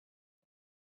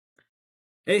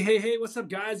Hey, what's up,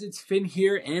 guys? It's Finn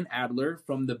here and Adler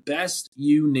from the Best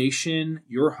You Nation,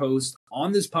 your host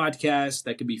on this podcast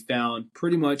that can be found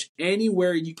pretty much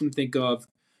anywhere you can think of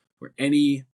where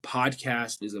any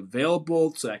podcast is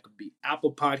available. So that could be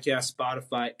Apple Podcasts,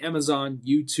 Spotify, Amazon,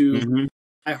 YouTube, hmm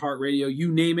iHeartRadio,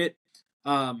 you name it.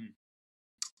 Um,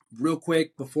 Real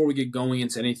quick, before we get going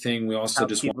into anything, we also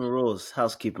just want Housekeeping rules.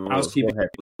 Go housekeeping, ahead.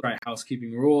 right?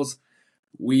 Housekeeping rules.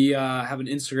 We have an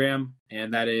Instagram,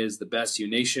 and that is the Best You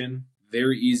Nation.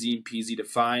 Very easy and peasy to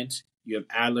find. You have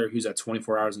Adler, who's at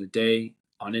 24 hours in a day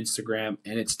on Instagram,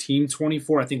 and it's Team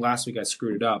 24. I think last week I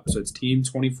screwed it up, so it's Team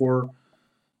 24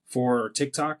 for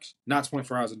TikTok. Not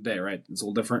 24 hours a day, right? It's a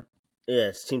little different. Yeah,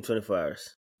 it's Team 24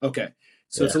 Hours. Okay,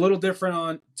 so it's a little different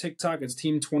on TikTok. It's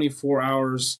Team 24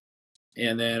 hours,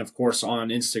 and then of course on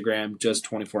Instagram, just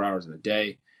 24 hours in a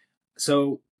day.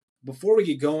 So before we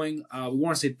get going, we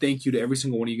want to say thank you to every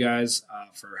single one of you guys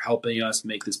for helping us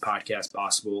make this podcast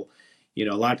possible. You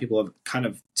know, a lot of people have kind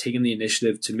of taken the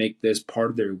initiative to make this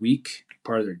part of their week,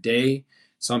 part of their day.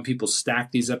 Some people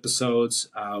stack these episodes,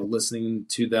 listening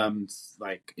to them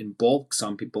like in bulk.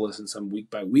 Some people listen some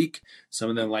week by week. Some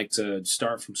of them like to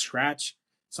start from scratch.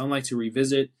 Some like to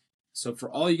revisit. So for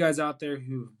all you guys out there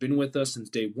who've been with us since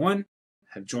day one,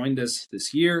 have joined us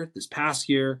this year, this past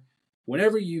year,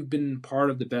 whenever you've been part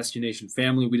of the Best You Nation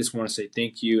family, we just want to say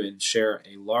thank you and share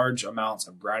a large amount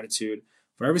of gratitude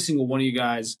for every single one of you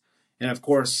guys. And of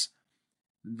course,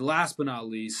 last but not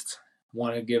least,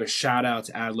 want to give a shout out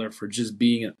to Adler for just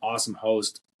being an awesome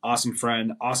host, awesome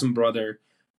friend, awesome brother,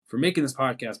 for making this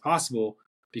podcast possible.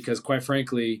 Because quite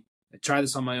frankly, I tried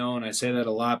this on my own. I say that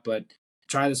a lot, but I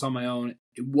tried this on my own.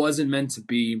 It wasn't meant to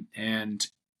be. And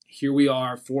here we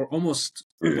are for almost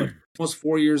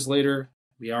 4 years later.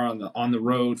 We are on the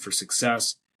road for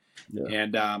success. Yeah.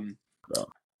 And So,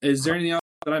 is there anything else?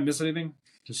 Did I miss anything?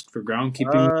 Just for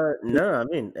groundkeeping? no, I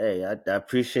mean, hey, I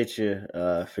appreciate you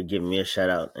for giving me a shout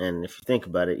out. And if you think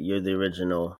about it, you're the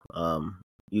original.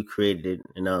 You created it,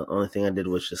 and the only thing I did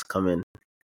was just come in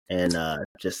and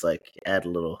just like add a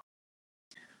little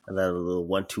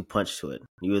 1-2 punch to it.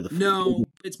 You were the No,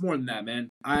 it's more than that,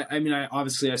 man. I mean, I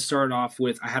started off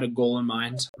with, I had a goal in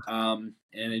mind, and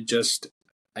it just,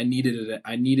 I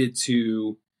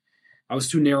was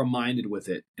too narrow minded with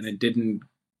it, and it didn't,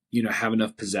 have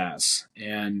enough pizzazz.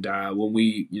 And when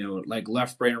we, like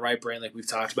left brain and right brain, like we've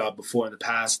talked about before in the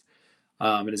past,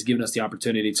 it has given us the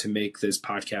opportunity to make this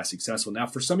podcast successful. Now,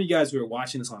 for some of you guys who are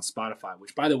watching this on Spotify,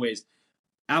 which by the way is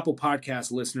Apple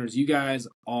Podcast listeners, you guys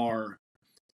are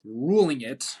ruling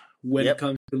it when it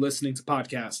comes to listening to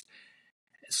podcasts.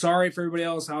 Sorry for everybody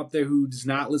else out there who's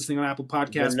not listening on Apple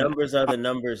Podcasts. The numbers are the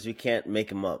numbers. You can't make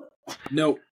them up.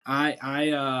 No,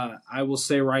 I will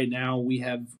say right now, we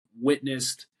have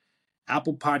witnessed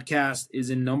Apple Podcast is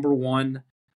in number one.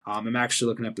 I'm actually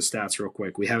looking up the stats real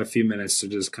quick. We have a few minutes to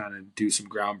just kind of do some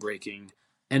groundbreaking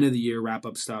end of the year wrap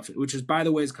up stuff, which is, by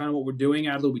the way, is kind of what we're doing.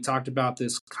 Adler, we talked about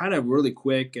this kind of really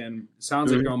quick, and it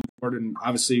sounds like you're on board. And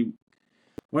obviously,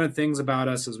 one of the things about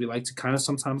us is we like to kind of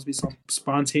sometimes be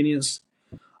spontaneous.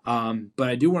 But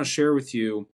I do want to share with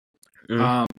you,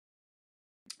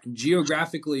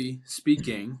 geographically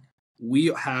speaking,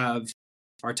 we have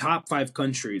our top 5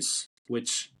 countries,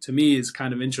 which to me is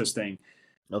kind of interesting.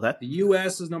 Okay. The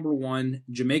U.S. is number 1,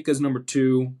 Jamaica is number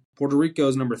 2, Puerto Rico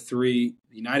is number 3,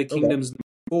 the United Kingdom is number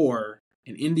 4,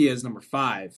 and India is number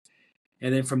 5.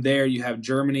 And then from there, you have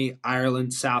Germany,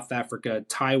 Ireland, South Africa,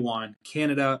 Taiwan,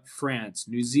 Canada, France,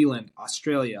 New Zealand,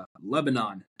 Australia,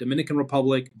 Lebanon, Dominican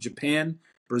Republic, Japan,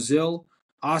 Brazil,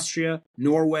 Austria,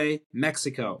 Norway,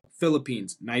 Mexico,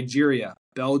 Philippines, Nigeria,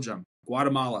 Belgium,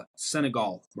 Guatemala,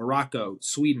 Senegal, Morocco,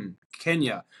 Sweden,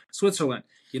 Kenya, Switzerland,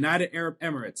 United Arab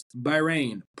Emirates,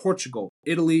 Bahrain, Portugal,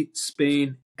 Italy,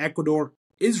 Spain, Ecuador,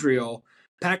 Israel,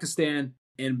 Pakistan,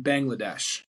 and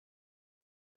Bangladesh.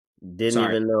 I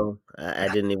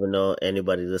didn't even know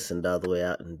anybody listened all the way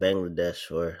out in Bangladesh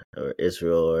or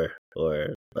Israel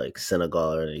or like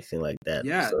Senegal or anything like that.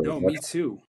 Yeah, So no, me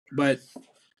too. But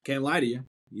can't lie to you.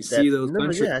 You see those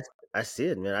countries. Yeah, I see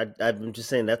it, man. I'm just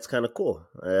saying that's kind of cool.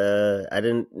 I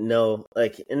didn't know,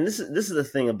 like, and this is the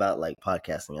thing about like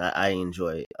podcasting. I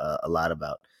enjoy a lot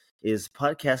about is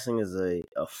podcasting is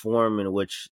a form in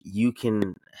which you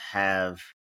can have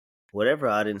whatever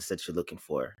audience that you're looking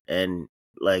for, and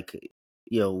like,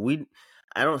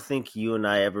 I don't think you and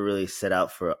I ever really set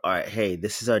out for, all right, hey,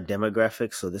 this is our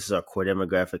demographic, so this is our core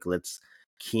demographic. Let's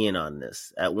key in on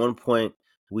this. At one point,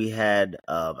 we had,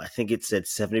 I think it said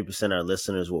 70% of our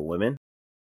listeners were women.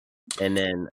 And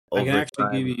then I can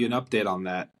actually give you an update on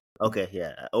that. Okay,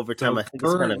 yeah. Over time, I think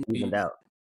it's kind of evened out.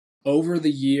 Over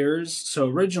the years, so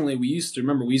originally we used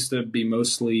to be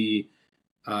mostly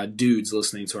dudes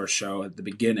listening to our show at the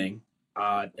beginning,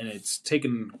 and it's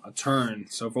taken a turn.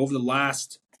 So for over the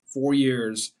last 4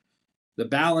 years, the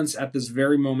balance at this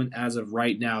very moment, as of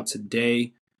right now,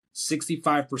 today,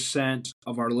 65%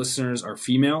 of our listeners are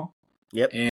female. Yep.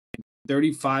 And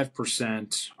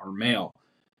 35% are male.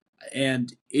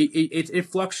 And it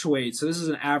fluctuates. So this is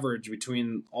an average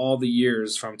between all the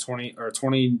years from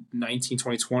 2019,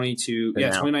 2020 to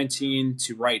 2019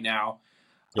 to right now.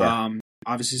 Yeah.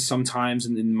 Obviously, sometimes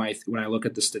when I look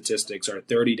at the statistics, our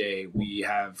 30-day, we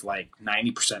have like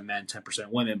 90% men, 10%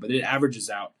 women, but it averages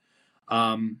out.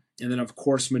 And then, of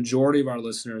course, majority of our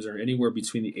listeners are anywhere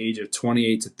between the age of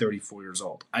 28 to 34 years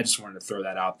old. I just wanted to throw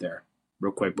that out there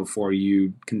real quick before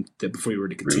you were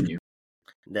to continue.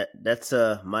 That's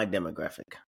my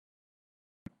demographic.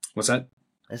 What's that?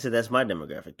 I said that's my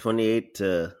demographic, 28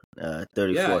 to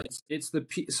 34. Yeah, it's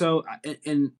so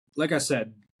and like I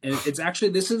said, and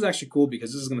this is actually cool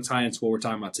because this is going to tie into what we're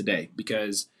talking about today.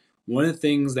 Because one of the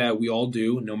things that we all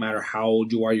do, no matter how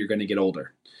old you are, you're going to get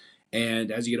older.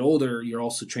 And as you get older, you're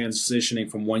also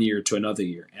transitioning from one year to another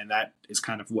year. And that is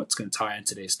kind of what's going to tie in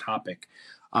today's topic.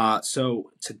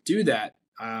 So to do that,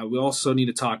 we also need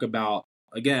to talk about,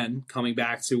 again, coming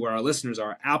back to where our listeners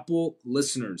are, Apple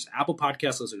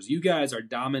Podcast listeners. You guys are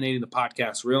dominating the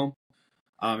podcast realm.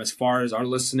 As far as our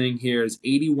listening here is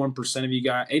 81% of you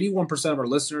guys, 81% of our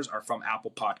listeners are from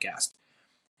Apple Podcast.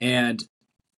 And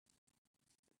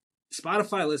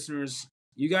Spotify listeners,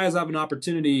 you guys have an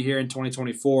opportunity here in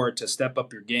 2024 to step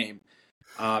up your game,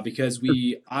 because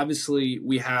we have. It's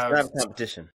not a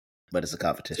competition, but it's a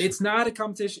competition. It's not a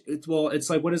competition. It's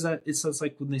like, what is that? It's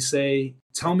like when they say,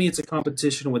 "Tell me it's a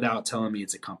competition without telling me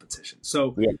it's a competition."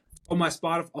 So, yeah.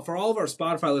 For all of our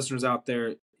Spotify listeners out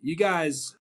there, you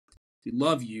guys, we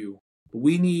love you, but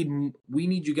we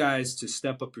need you guys to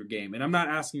step up your game. And I'm not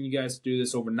asking you guys to do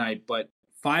this overnight, but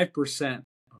 5%,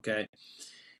 okay.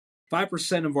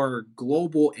 5% of our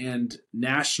global and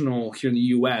national here in the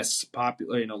U.S.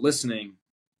 listening,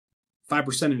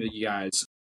 5% of you guys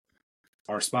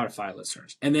are Spotify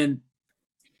listeners. And then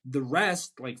the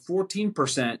rest, like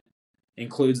 14%,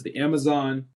 includes the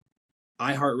Amazon,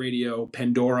 iHeartRadio,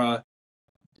 Pandora,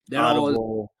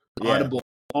 Audible,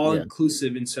 all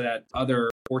inclusive into that other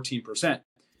 14%.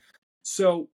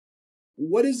 So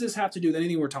what does this have to do with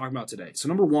anything we're talking about today? So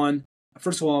number one,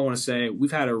 first of all, I want to say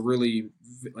we've had a really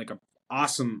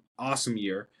awesome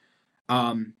year.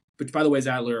 But by the way,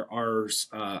 Zadler,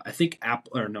 I think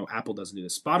Apple doesn't do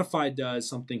this. Spotify does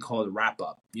something called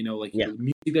WrapUp. The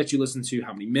music that you listen to,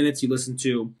 how many minutes you listen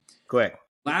to. Correct.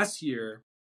 Last year,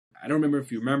 I don't remember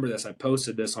if you remember this. I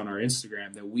posted this on our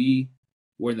Instagram that we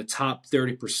were in the top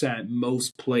 30%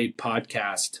 most played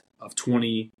podcast of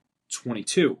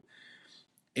 2022.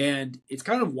 And it's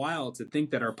kind of wild to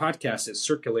think that our podcast is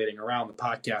circulating around the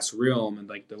podcast realm and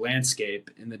like the landscape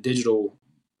and the digital,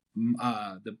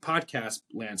 the podcast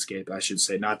landscape, I should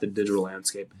say, not the digital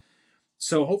landscape.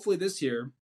 So hopefully this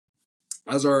year,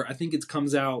 I think it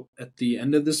comes out at the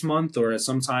end of this month or at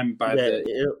some time I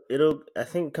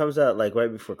think it comes out like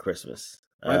right before Christmas.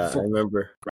 I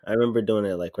remember doing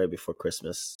it like right before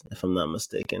Christmas, if I'm not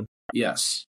mistaken.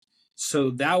 Yes.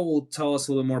 So that will tell us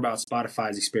a little more about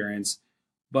Spotify's experience.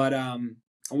 But how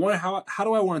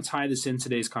do I want to tie this in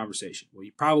today's conversation? Well,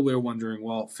 you probably are wondering,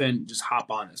 well, Finn, just hop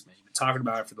on this, man. You've been talking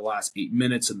about it for the last 8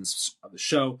 minutes of the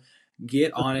show.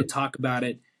 Get on it, talk about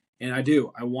it. And I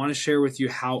do. I want to share with you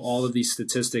how all of these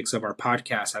statistics of our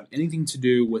podcast have anything to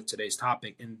do with today's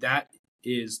topic. And that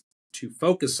is to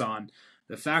focus on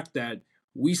the fact that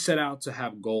we set out to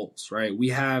have goals, right? We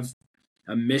have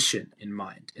a mission in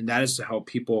mind, and that is to help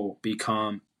people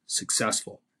become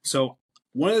successful. So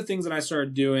one of the things that I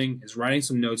started doing is writing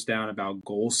some notes down about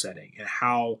goal setting and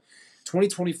how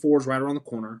 2024 is right around the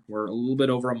corner. We're a little bit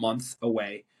over a month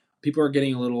away. People are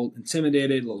getting a little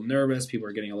intimidated, a little nervous. People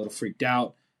are getting a little freaked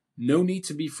out. No need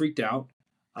to be freaked out.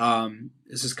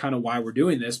 This is kind of why we're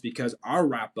doing this, because our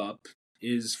wrap up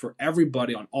is for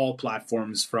everybody on all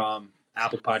platforms, from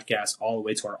Apple Podcasts all the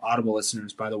way to our Audible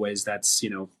listeners, by the way, that's,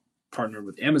 partnered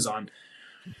with Amazon.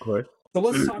 Of course. So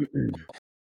let's talk.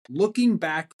 Looking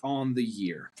back on the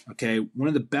year, okay, one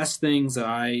of the best things that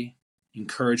I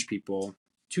encourage people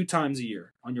 2 times a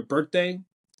year, on your birthday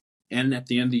and at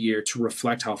the end of the year, to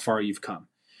reflect how far you've come.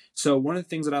 So one of the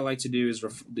things that I like to do is,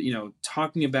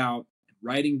 talking about,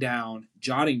 writing down,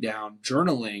 jotting down,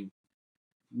 journaling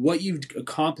what you've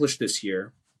accomplished this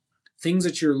year, things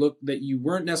that you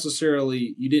weren't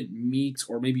necessarily, you didn't meet,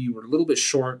 or maybe you were a little bit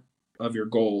short of your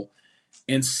goal,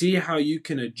 and see how you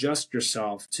can adjust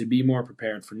yourself to be more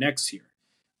prepared for next year.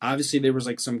 Obviously, there was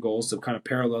like some goals to kind of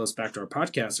parallel us back to our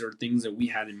podcast. There are things that we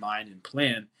had in mind and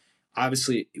plan.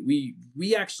 obviously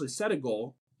we actually set a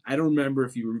goal. I don't know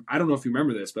if you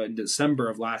remember this, but in December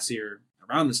of last year,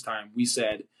 around this time, we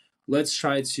said let's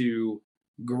try to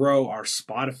grow our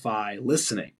Spotify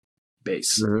listening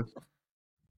base. Mm-hmm.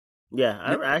 Yeah,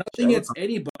 Now, I actually, nothing against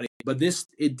anybody, but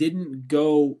it didn't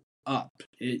go up.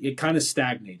 It kind of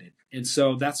stagnated, and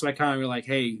so that's why I kind of like,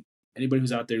 hey, anybody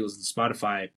who's out there who listens to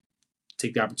Spotify,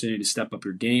 take the opportunity to step up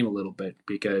your game a little bit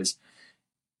because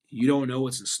you don't know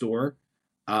what's in store.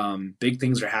 Big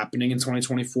things are happening in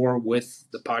 2024 with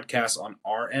the podcast on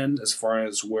our end, as far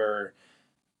as where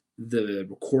the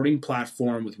recording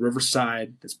platform with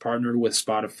Riverside that's partnered with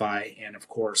Spotify, and of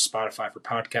course Spotify for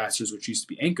podcasters, which used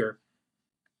to be Anchor.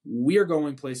 We are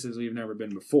going places we've never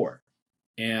been before,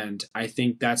 and I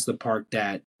think that's the part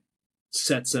that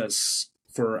sets us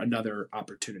for another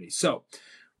opportunity. So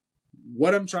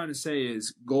what I'm trying to say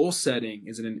is goal setting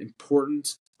is an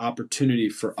important opportunity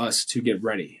for us to get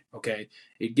ready. Okay.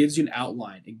 It gives you an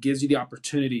outline, it gives you the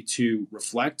opportunity to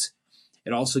reflect.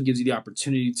 It also gives you the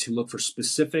opportunity to look for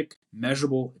specific,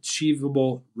 measurable,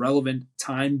 achievable, relevant,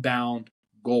 time bound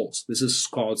goals. This is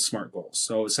called SMART goals.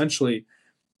 So essentially,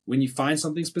 when you find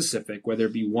something specific, whether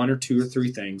it be one or two or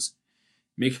three things,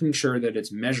 making sure that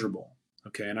it's measurable.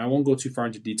 Okay. And I won't go too far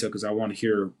into detail because I want to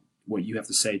hear what you have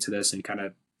to say to this and kind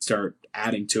of start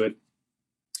adding to it,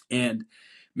 and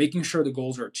making sure the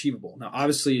goals are achievable. Now,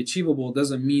 obviously, achievable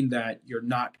doesn't mean that you're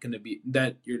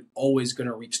always going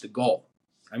to reach the goal.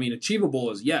 I mean,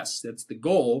 achievable is, yes, that's the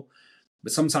goal,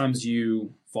 but sometimes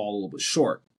you fall a little bit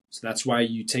short. So that's why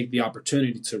you take the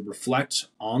opportunity to reflect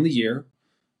on the year,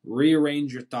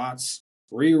 rearrange your thoughts,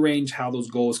 rearrange how those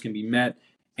goals can be met,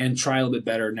 and try a little bit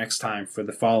better next time for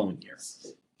the following year.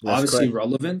 that's Obviously, correct.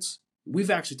 relevance. We've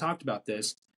actually talked about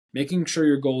this, making sure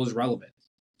your goal is relevant.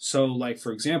 So, like,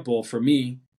 for example, for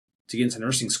me to get into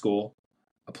nursing school,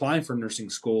 applying for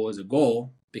nursing school is a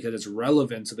goal because it's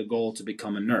relevant to the goal to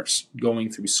become a nurse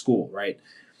going through school, right?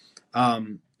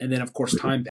 And then, of course,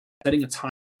 time, setting a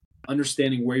time,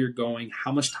 understanding where you're going,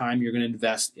 how much time you're going to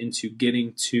invest into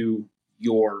getting to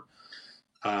your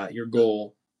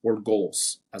goal or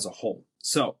goals as a whole.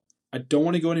 So I don't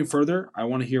want to go any further. I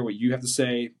want to hear what you have to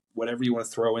say, whatever you want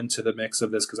to throw into the mix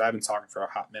of this, because I've been talking for a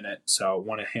hot minute. So I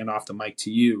want to hand off the mic to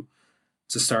you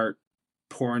to start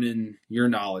pouring in your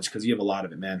knowledge because you have a lot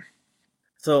of it, man.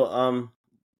 So,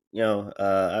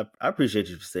 I appreciate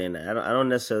you for saying that. I don't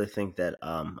necessarily think that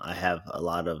I have a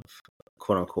lot of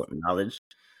quote unquote knowledge,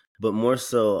 but more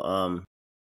so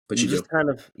But you you do.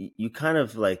 just kind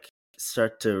of like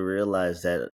start to realize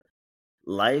that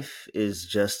life is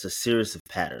just a series of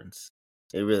patterns.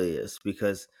 It really is,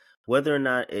 because whether or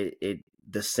not it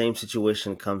the same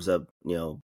situation comes up,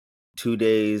 2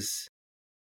 days,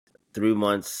 3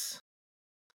 months,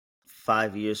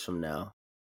 5 years from now,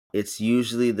 it's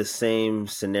usually the same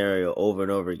scenario over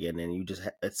and over again, and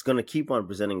it's going to keep on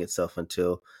presenting itself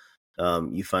until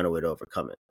you find a way to overcome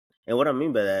it. And what I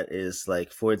mean by that is,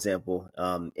 like, for example,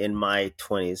 in my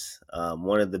 20s,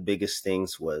 one of the biggest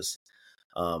things was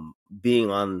being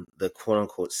on the quote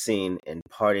unquote scene and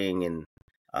partying, and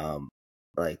um,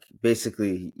 like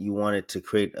basically you wanted to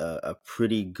create a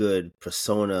pretty good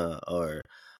persona, or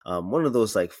one of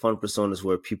those like fun personas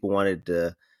where people wanted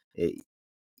to eh,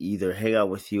 either hang out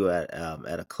with you at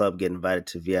a club, get invited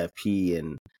to VIP,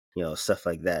 and stuff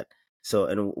like that. So,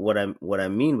 and what I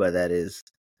mean by that is,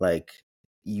 like,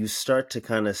 you start to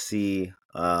kind of see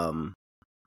how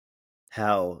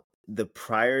the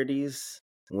priorities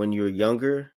when you're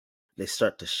younger, they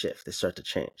start to shift, they start to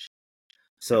change. Yep.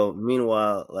 So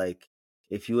meanwhile, like,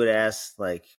 if you would ask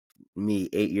like me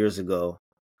 8 years ago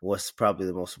what's probably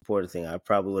the most important thing, I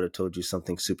probably would have told you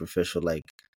something superficial, like,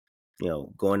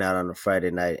 going out on a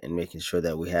Friday night and making sure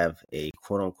that we have a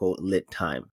quote unquote lit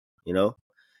time, you know?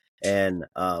 And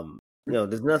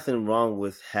there's nothing wrong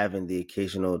with having the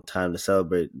occasional time to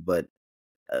celebrate, but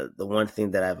the one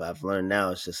thing that I've learned now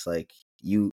is just like,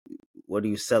 you what are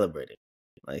you celebrating?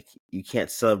 Like, you can't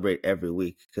celebrate every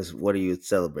week, because what are you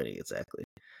celebrating exactly?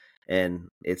 And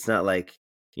it's not like,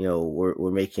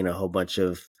 we're making a whole bunch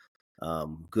of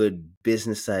good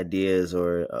business ideas,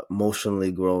 or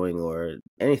emotionally growing, or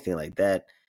anything like that.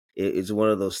 It's one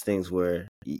of those things where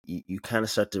you kind of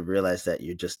start to realize that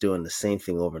you're just doing the same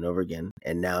thing over and over again,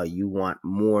 and now you want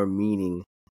more meaning,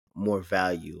 more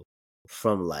value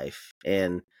from life,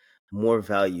 and more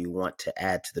value you want to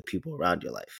add to the people around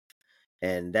your life.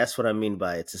 And that's what I mean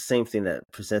by it's the same thing that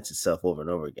presents itself over and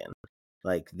over again.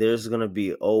 Like, there's going to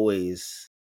be always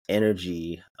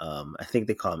energy. I think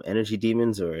they call them energy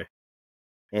demons, or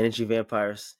Energy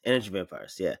vampires,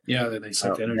 yeah. Yeah, they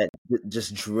suck the energy. That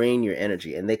just drain your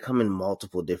energy, and they come in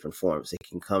multiple different forms. It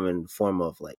can come in form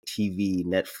of like TV,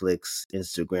 Netflix,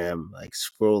 Instagram, like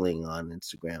scrolling on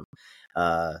Instagram.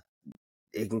 Uh,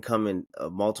 it can come in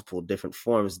multiple different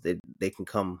forms. They can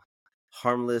come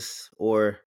harmless,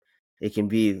 or it can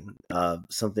be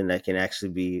something that can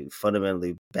actually be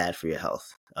fundamentally bad for your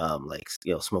health, like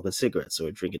smoking cigarettes or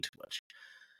drinking too much.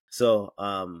 So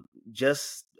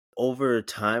just over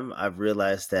time, I've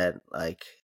realized that like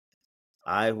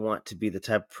I want to be the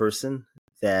type of person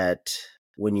that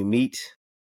when you meet,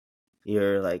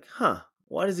 you're like, huh,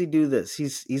 why does he do this?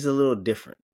 He's a little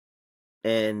different.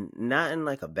 And not in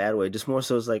like a bad way, just more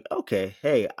so it's like, okay,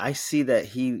 hey, I see that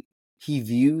he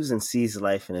views and sees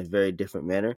life in a very different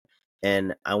manner,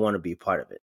 and I want to be part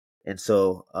of it. And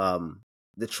so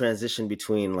the transition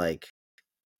between like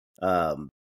um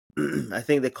I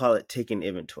think they call it taking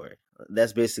inventory.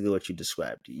 That's basically what you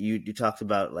described. You talked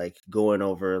about like going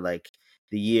over like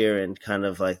the year and kind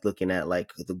of like looking at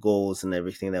like the goals and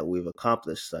everything that we've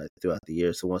accomplished throughout the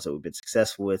year. So ones that we've been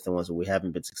successful with and ones that we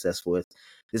haven't been successful with.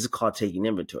 This is called taking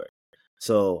inventory.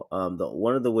 So the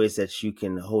one of the ways that you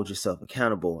can hold yourself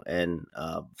accountable and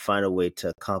find a way to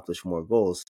accomplish more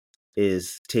goals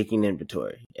is taking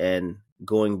inventory and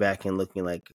going back and looking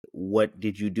like what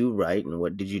did you do right and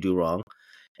what did you do wrong,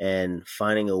 and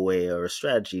finding a way or a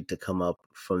strategy to come up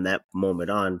from that moment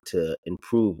on to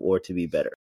improve or to be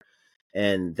better.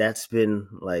 And that's been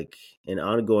like an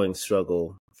ongoing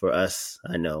struggle for us,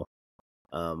 I know.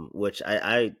 Which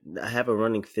I have a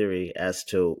running theory as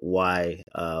to why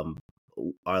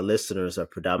our listeners are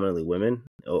predominantly women,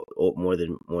 or more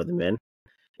than men.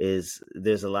 Is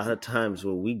there's a lot of times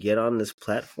where we get on this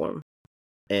platform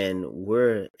and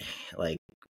we're like,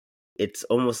 it's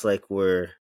almost like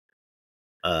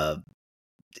uh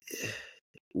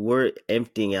we're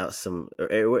emptying out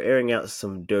we're airing out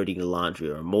some dirty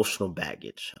laundry or emotional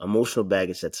baggage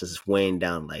that's just weighing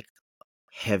down like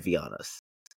heavy on us.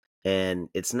 And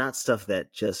it's not stuff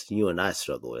that just you and I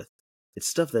struggle with. It's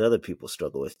stuff that other people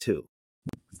struggle with too.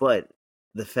 But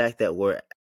the fact that we're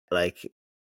like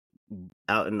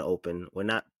out in the open, we're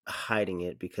not hiding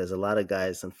it, because a lot of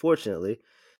guys, unfortunately,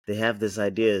 they have this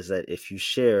idea is that if you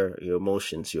share your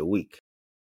emotions, you're weak.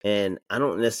 And I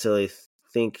don't necessarily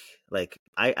think like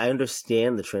I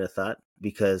understand the train of thought,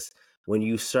 because when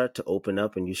you start to open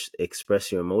up and you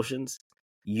express your emotions,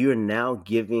 you're now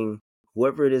giving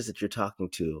whoever it is that you're talking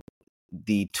to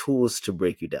the tools to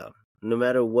break you down. No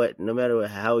matter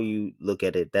how you look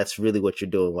at it, that's really what you're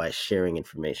doing by sharing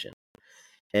information.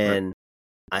 Right. And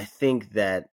I think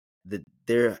that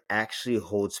there actually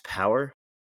holds power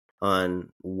on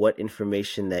what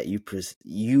information that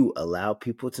you allow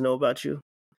people to know about you,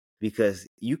 because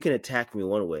you can attack me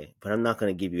one way, but I'm not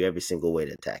going to give you every single way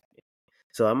to attack me.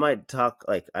 So I might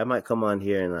come on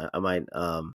here and I might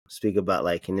speak about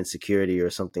like an insecurity or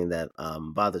something that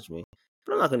bothers me,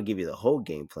 but I'm not going to give you the whole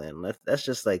game plan. That's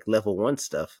just like level one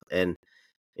stuff. And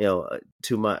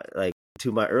to my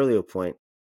earlier point,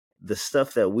 the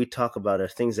stuff that we talk about are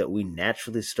things that we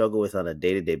naturally struggle with on a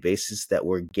day-to-day basis that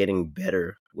we're getting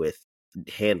better with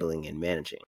handling and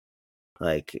managing.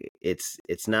 Like it's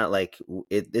not like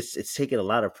it's taken a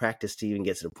lot of practice to even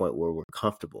get to the point where we're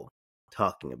comfortable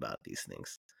talking about these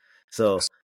things. So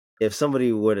if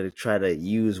somebody were to try to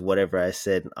use whatever I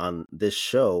said on this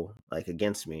show like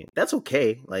against me, that's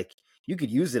okay. Like you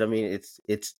could use it. I mean,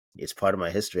 it's part of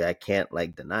my history. I can't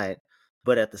like deny it.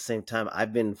 But at the same time,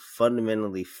 I've been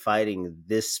fundamentally fighting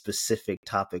this specific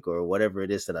topic or whatever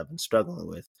it is that I've been struggling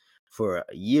with for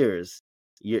years.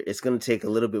 It's going to take a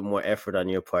little bit more effort on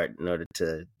your part in order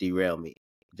to derail me.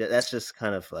 That's just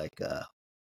kind of like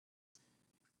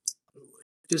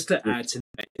Just to add to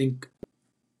that, I think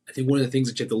one of the things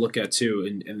that you have to look at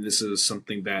too, and this is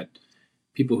something that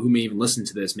people who may even listen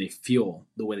to this may feel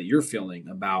the way that you're feeling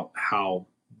about how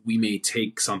we may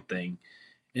take something,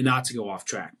 and not to go off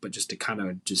track, but just to kind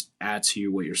of just add to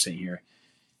what you're saying here.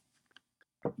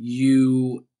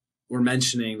 You were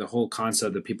mentioning the whole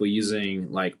concept of people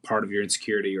using like part of your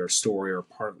insecurity or story or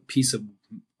piece of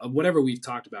whatever we've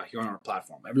talked about here on our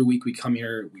platform. Every week we come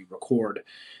here, we record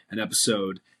an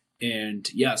episode, and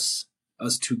yes,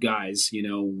 us two guys,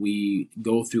 we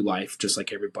go through life just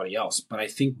like everybody else. But I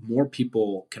think more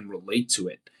people can relate to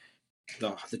it.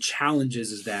 The challenge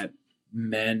is that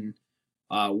men,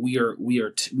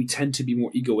 we tend to be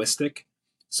more egoistic.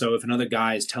 So if another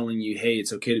guy is telling you, "Hey,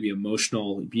 it's okay to be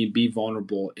emotional, be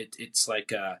vulnerable," it's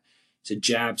a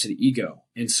jab to the ego,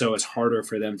 and so it's harder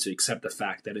for them to accept the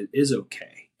fact that it is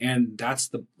okay. And that's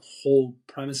the whole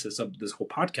premises of this whole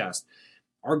podcast.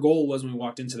 Our goal was when we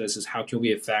walked into this is how can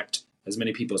we affect as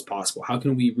many people as possible? How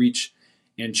can we reach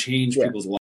and change Yeah. people's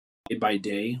lives day by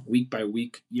day, week by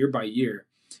week, year by year?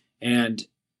 And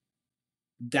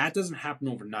that doesn't happen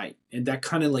overnight. And that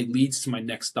kind of like leads to my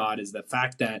next thought, is the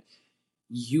fact that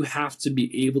you have to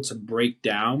be able to break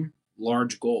down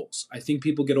large goals. I think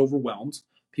people get overwhelmed,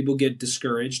 people get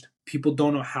discouraged, people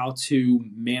don't know how to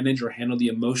manage or handle the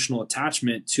emotional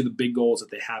attachment to the big goals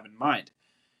that they have in mind.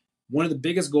 One of the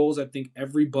biggest goals I think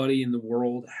everybody in the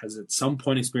world has at some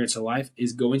point experienced in life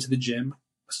is going to the gym,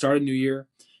 start a new year.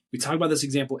 We talk about this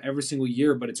example every single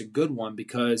year, but it's a good one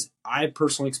because I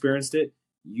personally experienced it.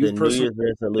 The You New personally,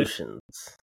 Year's resolutions.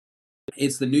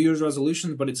 it's the New Year's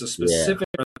resolutions, but it's a Yeah. specific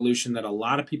resolution that a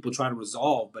lot of people try to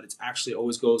resolve, but it's actually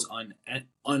always goes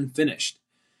unfinished.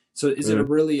 So is it Mm.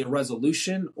 really a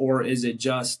resolution, or is it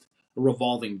just a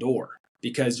revolving door?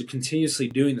 Because you're continuously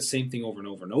doing the same thing over and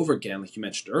over and over again, like you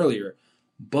mentioned earlier.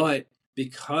 But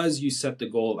because you set the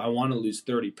goal, I want to lose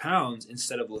 30 pounds,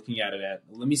 instead of looking at it at,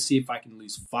 let me see if I can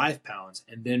lose 5 pounds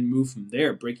and then move from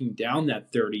there, breaking down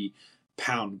that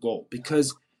 30-pound goal.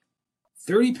 Because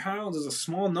 30 pounds is a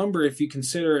small number if you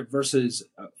consider it versus,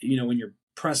 when you're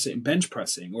bench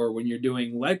pressing, or when you're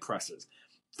doing leg presses.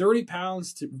 30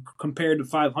 pounds compared to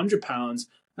 500 pounds,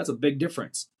 that's a big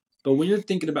difference. But when you're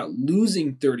thinking about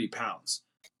losing 30 pounds,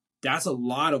 that's a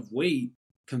lot of weight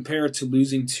compared to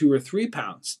losing 2 or 3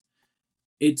 pounds.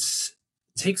 It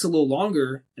takes a little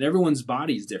longer, and everyone's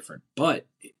body is different. But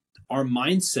our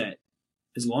mindset,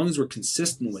 as long as we're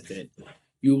consistent with it,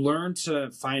 you learn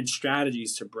to find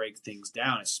strategies to break things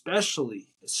down, especially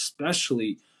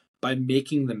by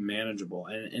making them manageable.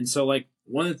 And so, like,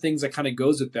 one of the things that kind of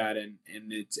goes with that, and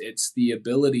it's the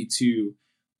ability to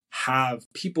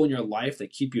have people in your life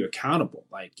that keep you accountable.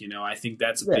 Like, I think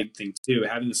that's a Yeah. big thing too,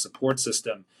 having the support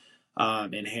system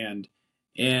in hand,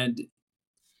 and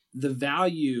the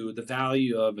value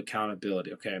of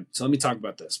accountability. Okay, so let me talk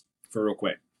about this for real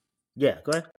quick. Yeah.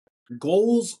 Go ahead.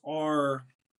 Goals are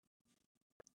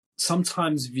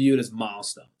sometimes viewed as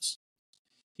milestones.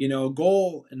 A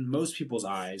goal in most people's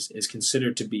eyes is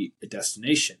considered to be a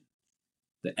destination,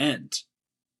 the end.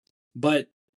 But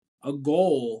a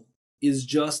goal is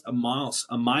just a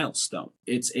milestone.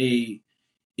 It's a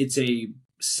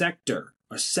sector,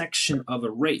 a section of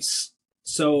a race.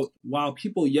 So while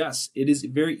people, yes, it is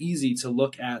very easy to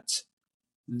look at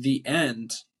the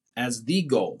end as the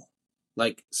goal,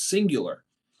 like singular,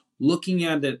 looking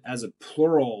at it as a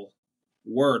plural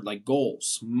word, like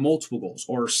goals, multiple goals,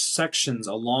 or sections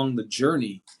along the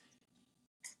journey,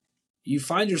 you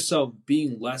find yourself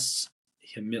being less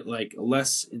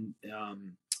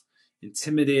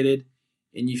intimidated,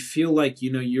 and you feel like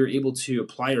you're able to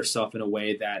apply yourself in a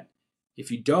way that, if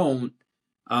you don't,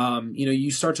 you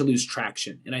start to lose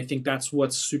traction. And I think that's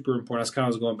what's super important. That's kind of, I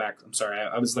was going back. I'm sorry,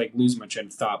 I was like losing my train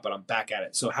of thought, but I'm back at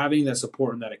it. So having that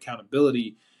support and that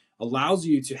accountability allows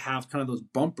you to have kind of those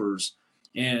bumpers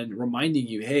and reminding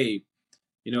you, hey,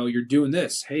 you're doing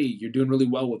this. Hey, you're doing really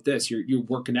well with this. You're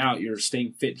working out. You're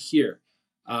staying fit here.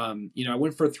 I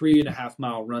went for a 3.5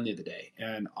 mile run the other day,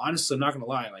 and honestly, I'm not gonna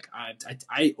lie. Like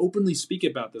I openly speak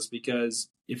about this because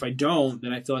if I don't,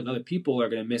 then I feel like other people are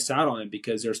gonna miss out on it,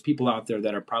 because there's people out there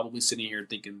that are probably sitting here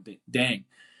thinking, "Dang,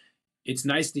 it's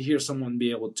nice to hear someone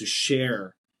be able to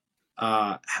share,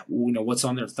 what's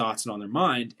on their thoughts and on their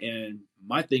mind." And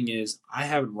my thing is, I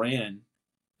haven't ran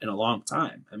in a long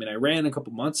time. I mean, I ran a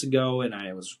couple months ago, and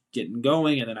I was getting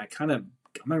going, and then I'm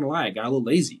not gonna lie, I got a little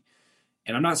lazy.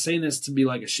 And I'm not saying this to be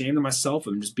like ashamed of myself.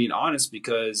 I'm just being honest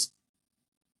because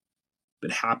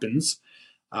it happens.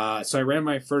 So I ran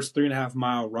my first 3.5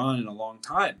 mile run in a long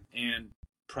time. And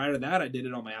prior to that, I did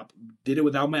it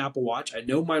without my Apple Watch. I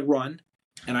know my run,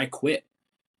 and I quit.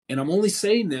 And I'm only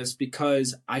saying this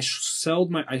because I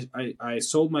sold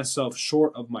myself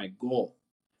short of my goal.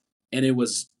 And it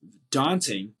was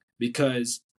daunting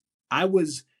because I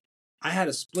had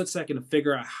a split second to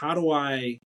figure out, how do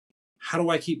I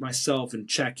keep myself in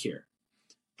check here?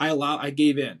 I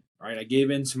gave in, right? I gave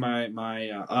in to my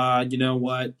you know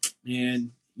what?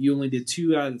 And you only did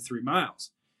 2 out of the 3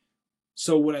 miles.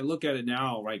 So when I look at it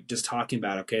now, right, just talking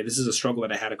about, okay, this is a struggle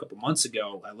that I had a couple months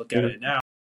ago. I look at it now.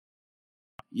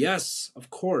 Yes, of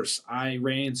course, I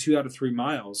ran 2 out of 3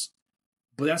 miles,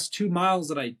 but that's 2 miles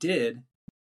that I did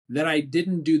that I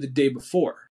didn't do the day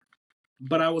before.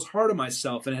 But I was hard on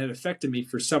myself, and it had affected me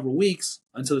for several weeks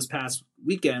until this past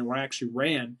weekend, where I actually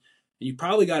ran. And you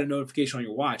probably got a notification on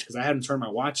your watch, because I hadn't turned my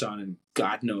watch on in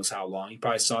God knows how long. You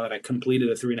probably saw that I completed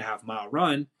a 3.5 mile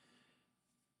run,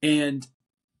 and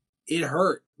it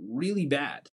hurt really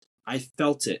bad. I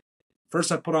felt it.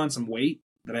 First, I put on some weight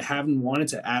that I haven't wanted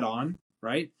to add on,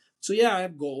 right? So yeah, I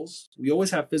have goals. We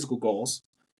always have physical goals.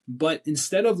 But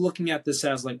instead of looking at this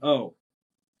as like, oh,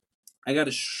 I got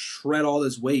to shred all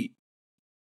this weight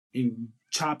and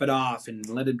chop it off and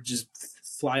let it just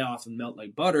fly off and melt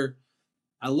like butter,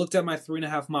 I looked at my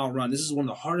 3.5 mile run. This is one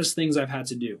of the hardest things I've had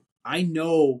to do. I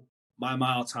know my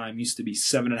mile time used to be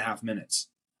 7.5 minutes.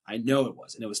 I know it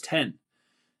was, and it was 10.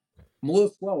 I'm a little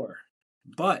slower,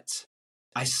 but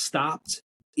I stopped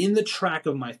in the track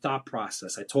of my thought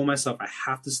process. I told myself I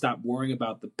have to stop worrying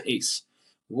about the pace.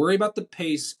 Worry about the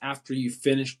pace after you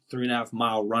finish 3.5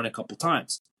 mile run a couple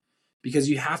times because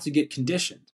you have to get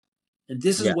conditioned. And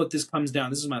this is Yeah. what this comes down.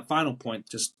 This is my final point,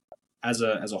 just as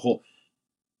a whole.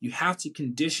 You have to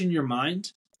condition your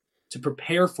mind to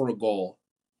prepare for a goal.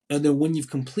 And then when you've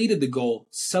completed the goal,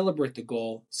 celebrate the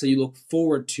goal so you look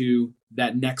forward to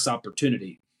that next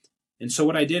opportunity. And so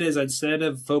what I did is instead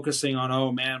of focusing on,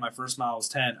 oh man, my first mile was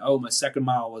 10. Oh, my second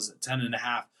mile was 10 and a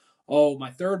half. Oh,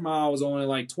 my third mile was only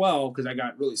like 12 because I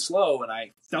got really slow and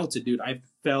I felt it, dude. I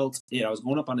felt it. I was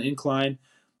going up on an incline.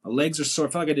 My legs are sore. I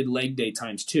felt like I did leg day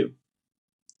times two.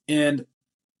 And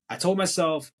I told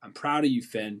myself, I'm proud of you,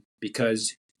 Finn,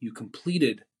 because you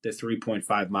completed the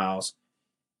 3.5 miles,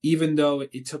 even though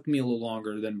it took me a little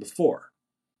longer than before.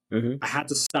 Mm-hmm. I had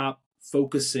to stop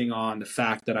focusing on the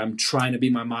fact that I'm trying to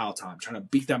beat my mile time, trying to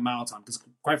beat that mile time. Because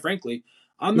quite frankly,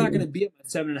 I'm not going to be at my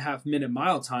 7.5 minute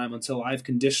mile time until I've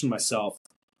conditioned myself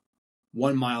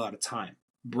 1 mile at a time,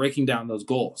 breaking down those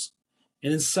goals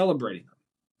and then celebrating them.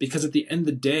 Because at the end of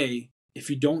the day, if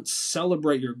you don't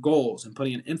celebrate your goals and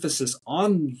putting an emphasis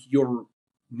on your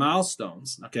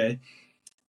milestones, okay,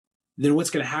 then what's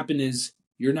going to happen is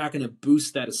you're not going to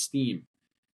boost that esteem.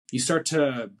 You start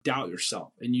to doubt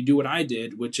yourself and you do what I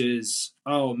did, which is,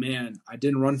 oh man, I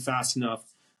didn't run fast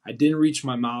enough. I didn't reach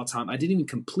my mile time. I didn't even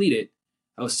complete it.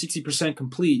 I was 60%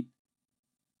 complete.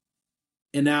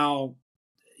 And now,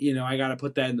 I got to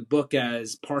put that in the book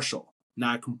as partial,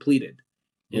 not completed.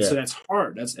 And Yeah. so that's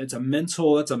hard. That's a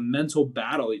mental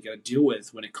battle you got to deal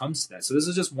with when it comes to that. So this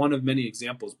is just one of many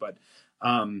examples, but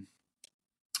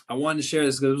I wanted to share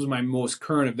this because this was my most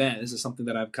current event. This is something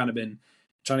that I've kind of been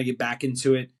trying to get back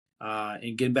into it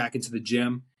and getting back into the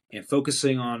gym and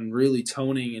focusing on really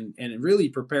toning and really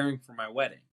preparing for my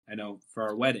wedding. I know for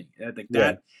our wedding, I think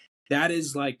that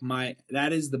is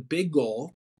that is the big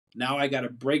goal. Now I got to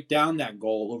break down that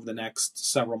goal over the next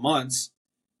several months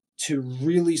to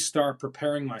really start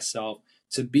preparing myself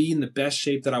to be in the best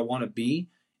shape that I want to be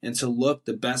and to look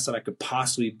the best that I could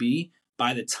possibly be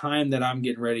by the time that I'm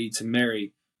getting ready to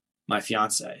marry my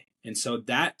fiance. And so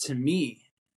that to me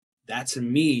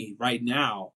right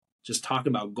now, just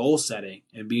talking about goal setting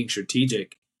and being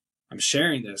strategic, I'm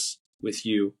sharing this with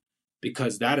you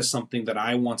because that is something that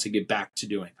I want to get back to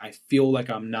doing. I feel like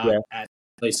I'm not Yeah. at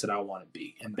the place that I want to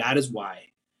be. And that is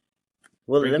why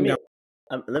Well, breaking down.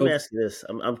 let me ask you this.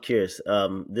 I'm curious.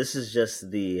 This is just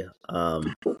the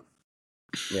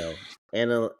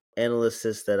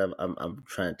analysis that I'm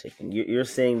trying to take. And you're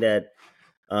saying that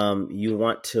you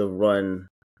want to run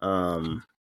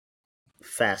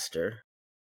faster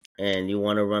and you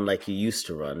want to run like you used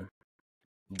to run,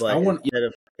 I but want,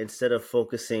 instead of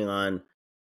focusing on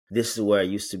this is where I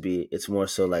used to be, it's more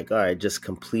so like, all right, just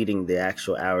completing the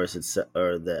actual hours itself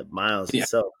or the miles yeah,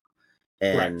 itself,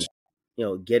 and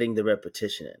correct. getting the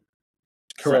repetition in.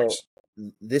 So Correct.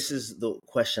 this is the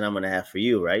question I'm going to have for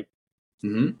you, right?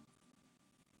 Mm-hmm.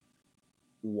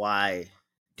 Why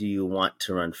do you want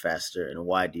to run faster, and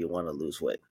why do you want to lose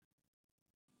weight?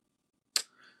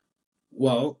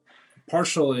 Well,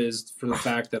 partial is for the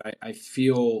fact that I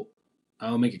feel,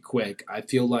 I'll make it quick. I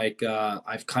feel like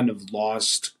I've kind of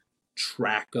lost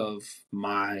track of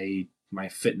my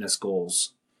fitness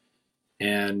goals.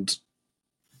 And,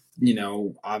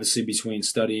 obviously between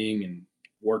studying and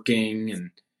working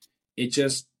and it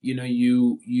just,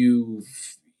 you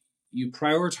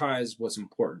prioritize what's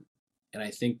important. And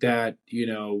I think that,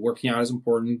 working out is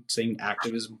important, staying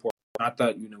active is important. Not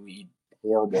that, we eat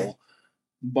horrible,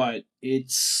 but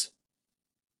it's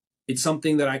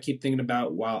something that I keep thinking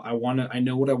about while I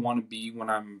know what I want to be when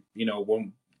I'm,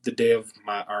 when the day of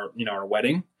our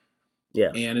wedding.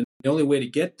 Yeah, And the only way to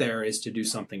get there is to do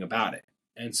something about it.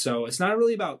 And so it's not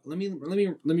really about, let me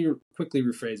quickly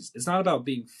rephrase this. It's not about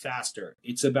being faster.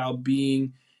 It's about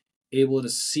being able to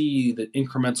see the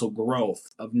incremental growth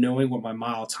of knowing what my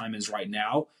mile time is right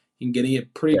now and getting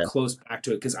it pretty yeah, close back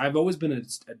to it. Because I've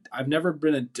never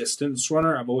been a distance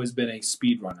runner. I've always been a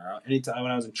speed runner. Anytime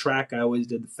when I was in track, I always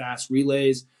did the fast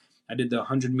relays. I did the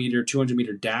 100 meter, 200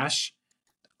 meter dash.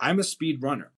 I'm a speed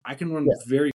runner. I can run yeah.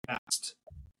 very fast,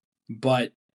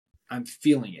 but I'm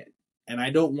feeling it. And I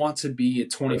don't want to be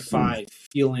at 25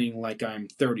 feeling like I'm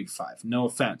 35. No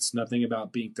offense, nothing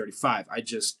about being 35.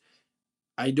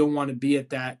 I don't want to be at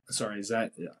that. Sorry, is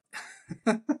that?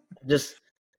 Yeah. Just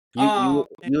Oh,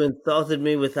 you insulted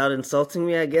me without insulting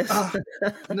me, I guess.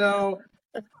 no.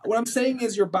 What I'm saying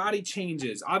is your body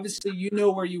changes. Obviously, you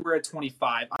know where you were at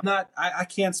 25. I'm not. I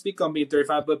can't speak on being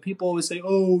 35, but people always say,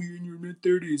 "Oh, you're in your mid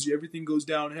 30s. Everything goes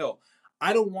downhill."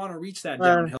 I don't want to reach that Uh,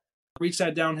 downhill. Reach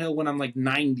that downhill when I'm like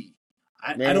 90.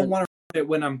 I don't man, want to reach it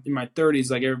when I'm in my 30s,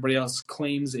 like everybody else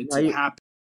claims it no, to happen.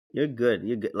 you're good.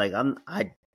 You're good. Like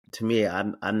to me,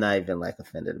 I'm not even like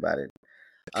offended about it.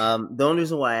 The only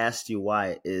reason why I asked you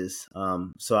why is,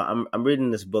 so I'm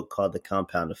reading this book called The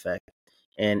Compound Effect,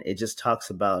 and it just talks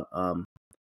about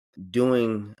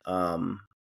doing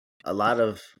a lot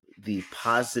of the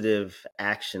positive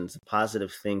actions,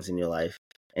 positive things in your life,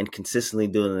 and consistently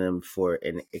doing them for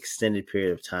an extended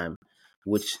period of time,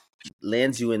 which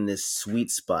lands you in this sweet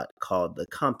spot called the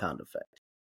compound effect.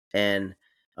 And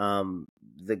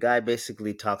the guy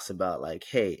basically talks about, like,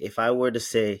 hey, if I were to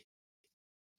say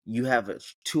you have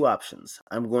two options,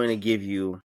 I'm going to give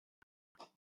you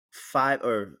five,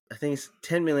 or I think it's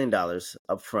 $10 million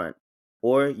up front,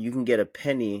 or you can get a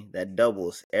penny that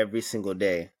doubles every single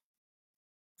day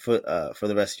for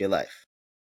the rest of your life.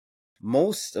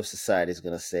 Most of society is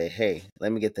going to say, hey,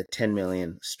 let me get the 10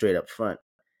 million straight up front.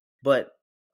 But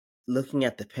looking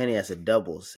at the penny as it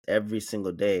doubles every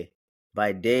single day,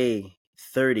 by day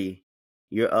 30,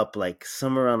 you're up like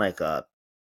somewhere around like I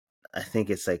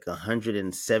think it's like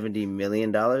 $170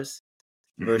 million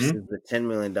Mm-hmm. versus the $10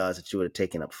 million that you would have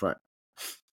taken up front.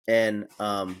 And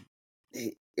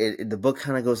the book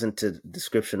kind of goes into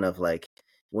description of, like,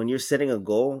 when you're setting a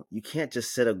goal, you can't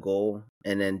just set a goal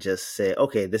and then just say,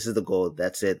 okay, this is the goal,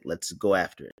 that's it, let's go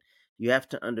after it. You have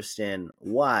to understand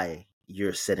why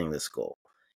you're setting this goal,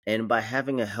 and by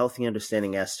having a healthy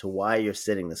understanding as to why you're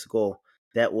setting this goal,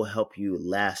 that will help you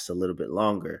last a little bit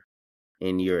longer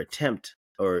in your attempt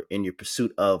or in your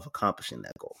pursuit of accomplishing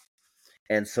that goal.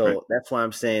 And Right. so that's why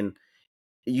I'm saying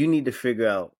you need to figure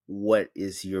out what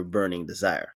is your burning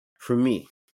desire. For me,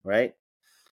 right?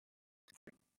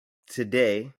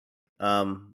 Today,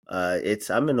 it's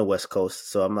I'm in the West Coast,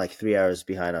 so I'm like 3 hours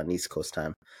behind on East Coast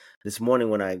time. This morning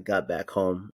when I got back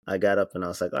home, I got up and I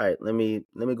was like, all right, let me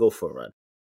go for a run.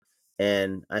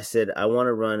 And I said I want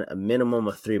to run a minimum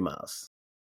of 3 miles.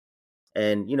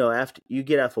 And after you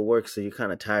get out for work, so you're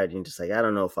kind of tired, and you're just like, I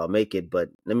don't know if I'll make it, but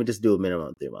let me just do a minimum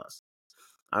of 3 miles.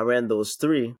 I ran those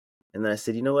three, and then I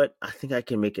said, you know what? I think I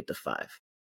can make it to five.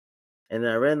 And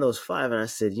then I ran those five, and I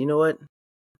said, you know what?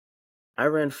 I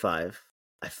ran five.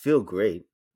 I feel great.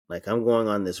 Like, I'm going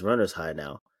on this runner's high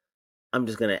now. I'm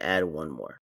just gonna add one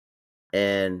more.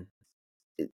 And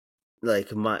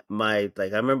like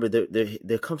like, I remember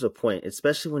there comes a point,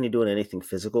 especially when you're doing anything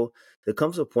physical, there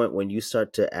comes a point when you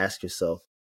start to ask yourself,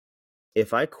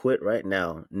 if I quit right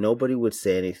now, nobody would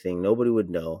say anything, nobody would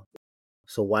know.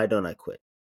 So why don't I quit?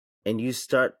 And you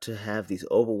start to have these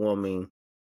overwhelming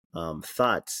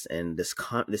thoughts and this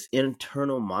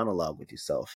internal monologue with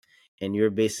yourself, and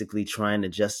you're basically trying to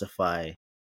justify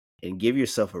and give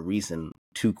yourself a reason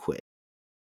to quit.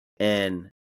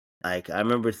 And like, I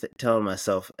remember telling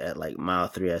myself at like mile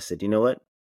 3, I said, you know what?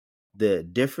 The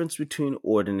difference between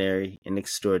ordinary and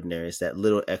extraordinary is that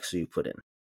little extra you put in.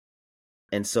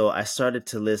 And so I started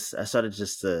to list. I started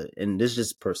just to, and this is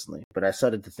just personally, but I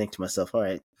started to think to myself, all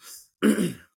right,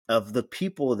 of the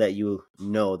people that you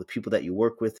know, the people that you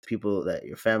work with, people that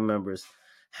your family members,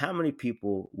 how many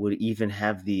people would even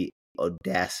have the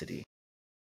audacity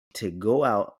to go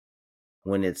out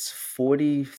when it's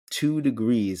 42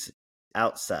 degrees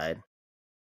outside,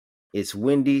 it's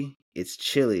windy, it's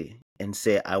chilly, and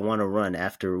say, I want to run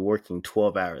after working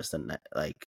 12 hours the night,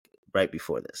 like right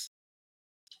before this?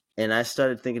 And I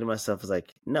started thinking to myself, I was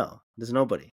like, no, there's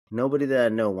nobody that I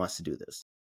know wants to do this.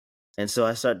 And so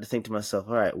I started to think to myself,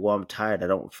 all right, well, I'm tired, I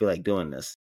don't feel like doing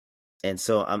this. And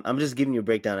so I'm just giving you a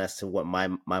breakdown as to what my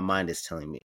mind is telling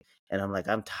me. And I'm like,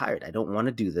 I'm tired, I don't want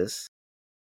to do this.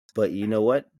 But you know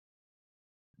what?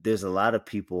 There's a lot of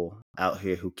people out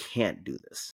here who can't do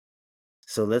this.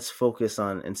 So let's focus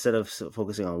on, instead of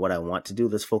focusing on what I want to do,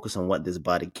 let's focus on what this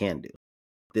body can do.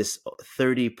 This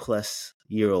 30 plus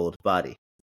year old body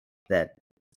that,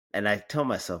 and I tell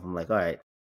myself, I'm like, all right,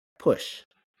 push.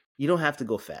 You don't have to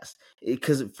go fast.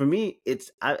 Because for me,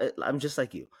 I'm just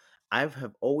like you. I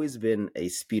have always been a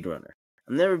speed runner.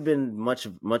 I've never been much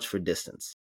for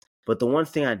distance. But the one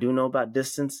thing I do know about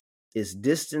distance is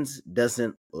distance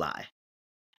doesn't lie.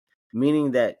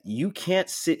 Meaning that you can't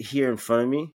sit here in front of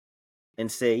me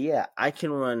and say, yeah, I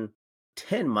can run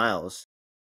 10 miles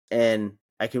and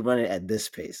I can run it at this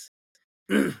pace.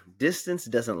 Distance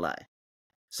doesn't lie.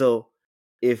 So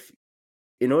if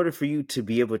in order for you to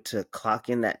be able to clock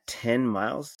in that 10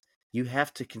 miles, you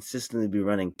have to consistently be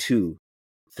running 2,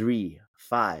 3,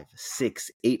 5,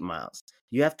 6, 8 miles.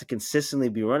 You have to consistently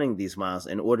be running these miles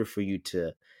in order for you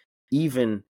to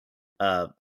even uh,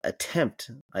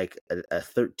 attempt like a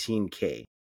 13K,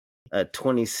 a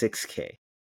 26K.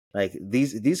 Like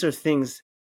these are things,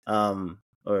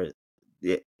 or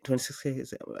yeah, 26K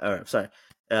is, or sorry,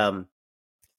 um,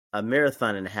 a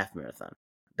marathon and a half marathon.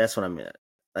 That's what I meant.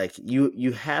 Like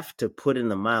you have to put in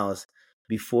the miles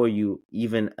before you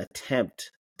even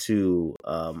attempt to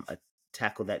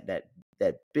tackle that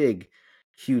big,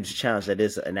 huge challenge that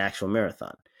is an actual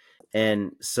marathon.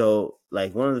 And so,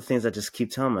 like, one of the things I just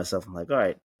keep telling myself, I'm like, all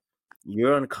right,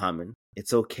 you're uncommon.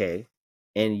 It's okay.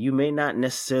 And you may not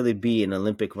necessarily be an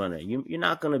Olympic runner. You're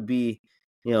not going to be,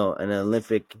 an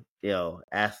Olympic,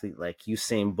 athlete like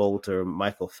Usain Bolt or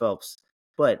Michael Phelps.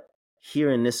 But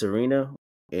here in this arena,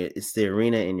 it's the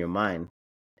arena in your mind.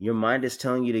 Your mind is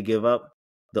telling you to give up.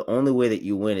 The only way that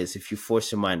you win is if you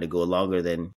force your mind to go longer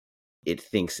than it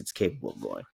thinks it's capable of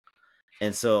going.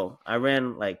 And so I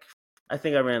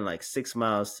think I ran like 6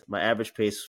 miles. My average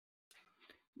pace,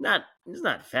 it's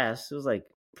not fast. It was like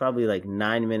probably like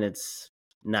 9 minutes,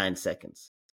 9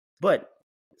 seconds. But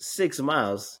 6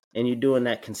 miles, and you're doing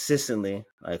that consistently,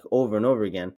 like over and over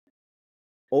again.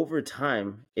 Over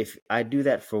time, if I do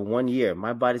that for 1 year,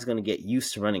 my body's going to get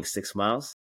used to running 6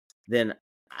 miles. Then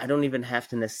I don't even have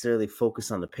to necessarily focus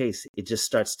on the pace. It just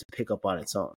starts to pick up on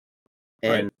its own.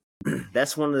 And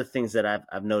that's one of the things that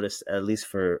I've noticed, at least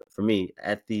for me,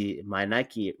 at my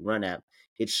Nike Run app.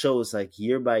 It shows like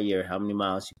year by year how many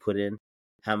miles you put in,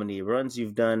 how many runs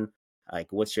you've done, like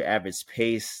what's your average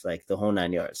pace, like the whole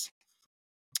 9 yards.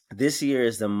 This year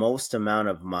is the most amount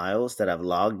of miles that I've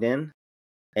logged in,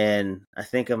 and I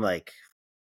think I'm like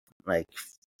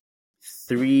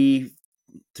three,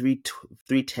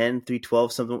 310,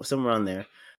 312, somewhere around there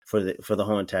for the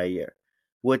whole entire year,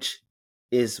 which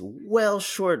is well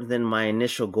short than my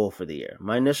initial goal for the year.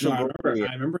 My initial goal for the year,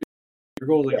 I remember your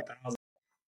goal was like 1,000.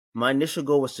 my initial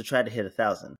goal was to try to hit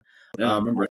 1,000. Yeah, I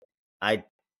remember. I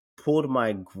pulled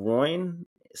my groin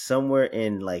somewhere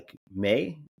in like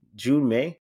June,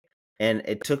 May, and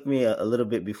it took me a little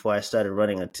bit before I started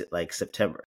running until like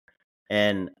September.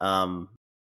 And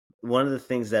one of the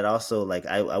things that also, like,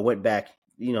 I went back,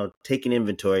 taking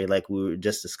inventory, like we were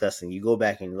just discussing. You go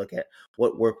back and you look at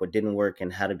what worked, what didn't work,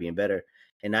 and how to be better.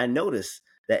 And I noticed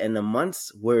that in the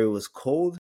months where it was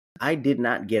cold, I did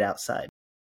not get outside.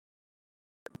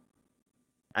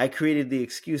 I created the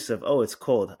excuse of, oh, it's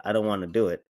cold, I don't want to do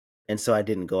it, and so I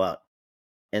didn't go out.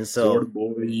 And so, Sword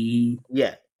boy.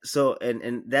 yeah. So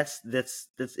and that's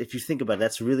if you think about it,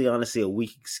 that's really honestly a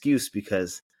weak excuse,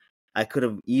 because I could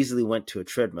have easily went to a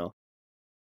treadmill.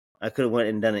 I could have went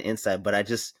and done it inside, but I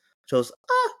just chose,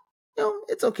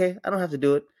 it's okay. I don't have to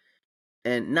do it.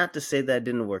 And not to say that it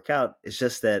didn't work out. It's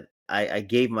just that I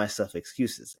gave myself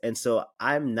excuses. And so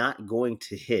I'm not going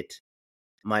to hit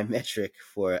my metric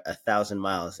for 1,000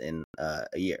 miles in a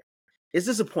year. It's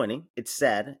disappointing. It's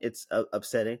sad. It's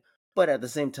upsetting. But at the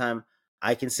same time,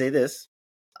 I can say this.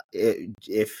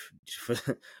 If for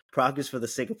progress for the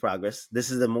sake of progress,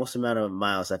 this is the most amount of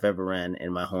miles I've ever ran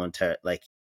in my whole entire, like,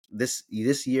 this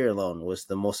year alone was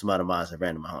the most amount of miles I've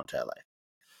ran in my whole entire life.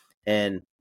 And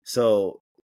so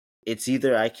it's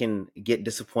either I can get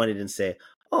disappointed and say,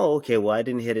 oh, okay, well, I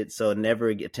didn't hit it, so never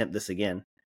attempt this again.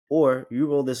 Or you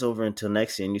roll this over until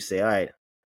next year and you say, all right,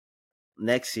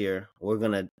 next year we're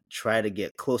going to try to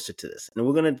get closer to this. And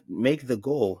we're going to make the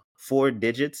goal 4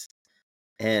 digits.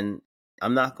 And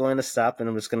I'm not going to stop, and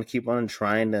I'm just going to keep on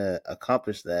trying to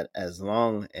accomplish that as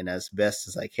long and as best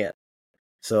as I can.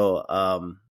 So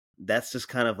that's just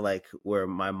kind of like where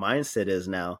my mindset is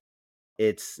now.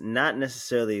 It's not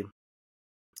necessarily,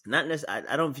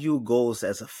 I don't view goals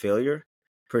as a failure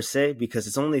per se, because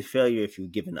it's only a failure if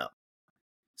you've given up.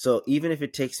 So even if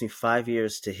it takes me 5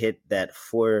 years to hit that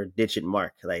 4-digit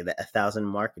mark, like that 1,000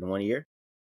 mark in 1 year,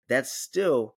 that's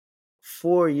still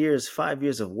 4 years, 5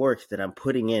 years of work that I'm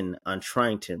putting in on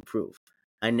trying to improve.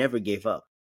 I never gave up.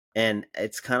 And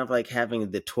it's kind of like having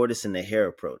the tortoise and the hare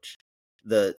approach.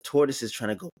 The tortoise is trying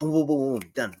to go boom, boom, boom,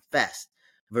 boom, done fast,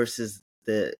 versus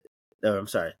the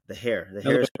hare. The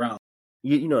hare is,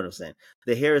 you know what I'm saying?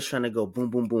 The hare is trying to go boom,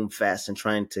 boom, boom fast and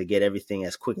trying to get everything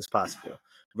as quick as possible,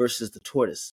 versus the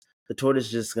tortoise. The tortoise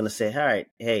is just going to say, all right,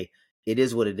 hey, it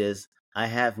is what it is. I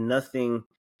have nothing,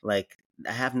 like,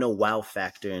 I have no wow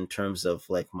factor in terms of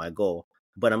like my goal,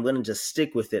 but I'm going to just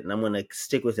stick with it, and I'm going to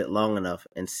stick with it long enough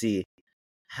and see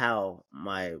how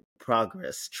my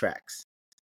progress tracks.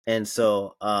 And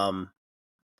so,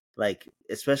 like,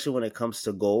 especially when it comes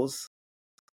to goals,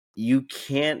 you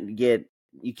can't get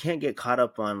you can't get caught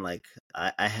up on like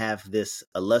I have this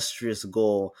illustrious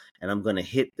goal and I'm gonna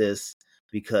hit this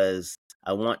because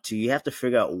I want to. You have to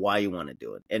figure out why you want to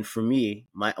do it. And for me,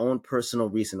 my own personal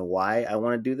reason why I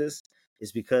want to do this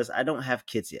is because I don't have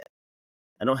kids yet.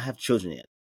 I don't have children yet.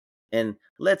 And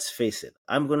let's face it,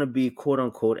 I'm gonna be quote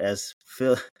unquote, as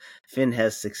Finn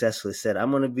has successfully said,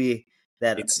 I'm gonna be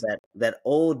It's that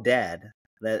old dad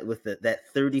that with that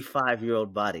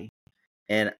 35-year-old body,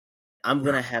 and I'm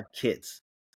gonna have kids.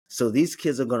 So these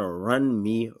kids are gonna run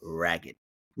me ragged.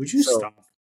 would you So stop?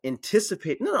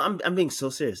 anticipate. No, I'm being so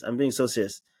serious. I'm being so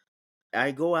serious.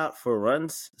 I go out for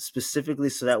runs specifically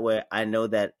so that way I know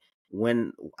that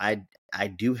when I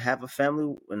do have a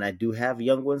family, when I do have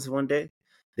young ones one day,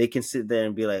 they can sit there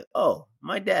and be like, "Oh,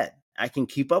 my dad, I can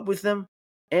keep up with them."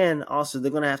 And also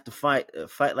they're going to have to fight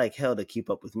like hell to keep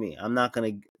up with me. I'm not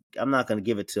going to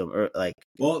give it to them like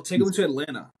Well, take them to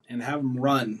Atlanta and have them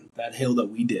run that hill that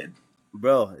we did.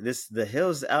 bro, the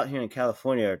hills out here in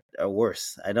California are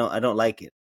worse. I don't like it.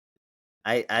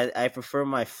 I prefer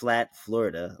my flat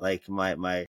Florida, like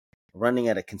my running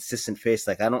at a consistent pace.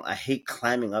 Like I hate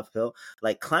climbing uphill.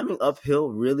 Like climbing uphill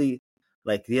really,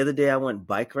 like the other day I went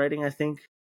bike riding, I think,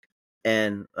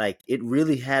 and like it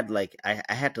really had like I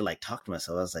had to like talk to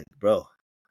myself. I was like, bro,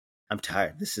 I'm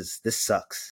tired. This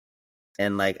sucks.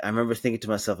 And like I remember thinking to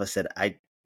myself, I said,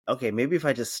 okay, maybe if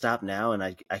I just stop now and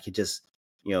I could just,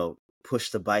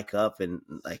 push the bike up and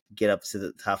like get up to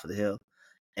the top of the hill.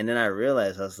 And then I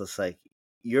realized I was just like,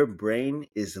 your brain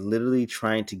is literally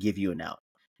trying to give you an out.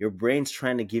 Your brain's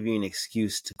trying to give you an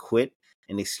excuse to quit,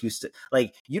 an excuse to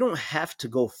like you don't have to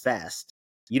go fast.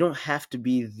 You don't have to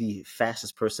be the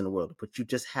fastest person in the world, but you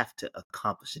just have to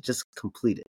accomplish it. Just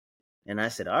complete it. And I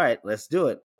said, all right, let's do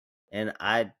it. And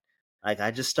I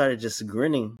just started just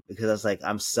grinning because I was like,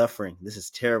 I'm suffering. This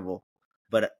is terrible.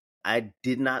 But I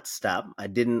did not stop. I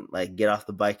didn't like get off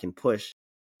the bike and push.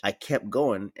 I kept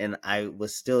going and I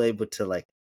was still able to like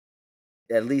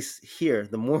at least here,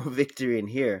 the more victory in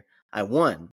here, I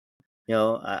won.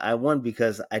 I won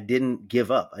because I didn't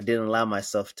give up. I didn't allow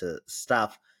myself to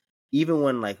stop. Even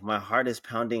when like my heart is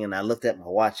pounding and I looked at my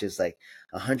watch, it's like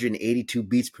 182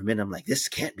 beats per minute. I'm like, this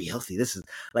can't be healthy. This is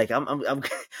like I'm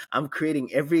I'm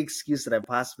creating every excuse that I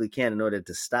possibly can in order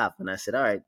to stop. And I said, all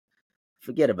right,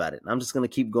 forget about it. I'm just gonna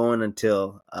keep going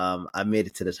until I made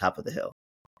it to the top of the hill.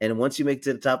 And once you make it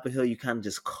to the top of the hill, you kind of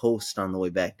just coast on the way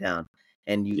back down,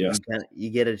 and Yes.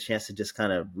 you get a chance to just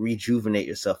kind of rejuvenate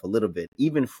yourself a little bit,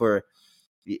 even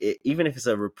if it's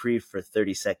a reprieve for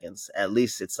 30 seconds. At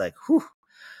least it's like, whew,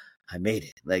 I made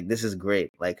it. Like this is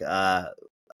great. Like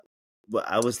well,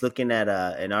 I was looking at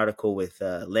an article with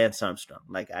Lance Armstrong.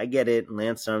 Like, I get it.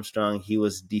 Lance Armstrong, he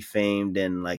was defamed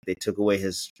and like they took away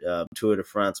his Tour de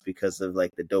France because of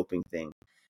like the doping thing.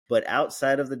 But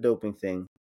outside of the doping thing,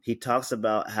 he talks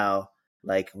about how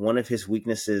like one of his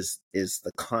weaknesses is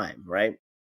the climb, right?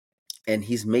 And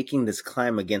he's making this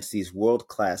climb against these world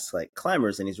class like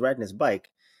climbers, and he's riding his bike,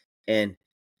 and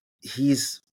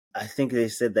he's I think they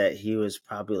said that he was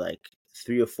probably like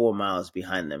 3 or 4 miles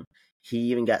behind them. He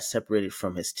even got separated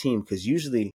from his team because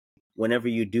usually whenever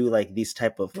you do like these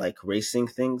type of like racing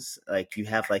things, like you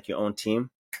have like your own team.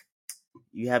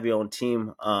 You have your own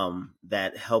team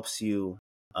that helps you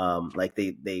like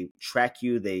they track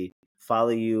you, they follow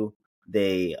you,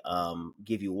 they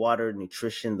give you water,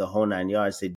 nutrition, the whole nine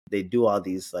yards. They do all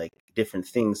these like different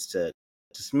things to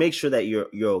just make sure that you're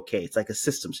okay. It's like a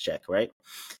systems check, right?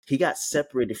 He got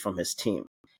separated from his team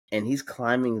and he's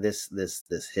climbing this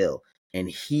hill, and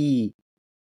he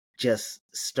just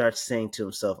starts saying to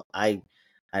himself, I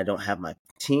don't have my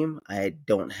team, I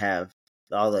don't have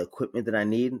all the equipment that I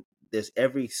need. There's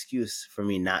every excuse for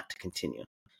me not to continue.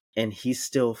 And he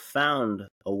still found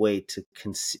a way to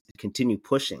continue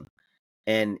pushing,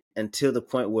 and until the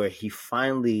point where he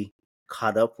finally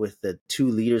caught up with the two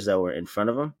leaders that were in front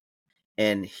of him.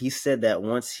 And he said that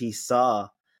once he saw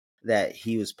that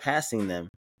he was passing them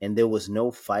and there was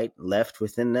no fight left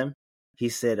within them, he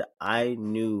said, I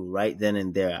knew right then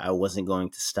and there I wasn't going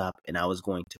to stop and I was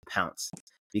going to pounce.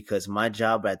 Because my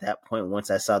job at that point, once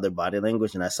I saw their body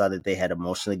language and I saw that they had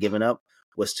emotionally given up,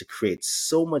 was to create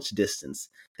so much distance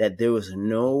that there was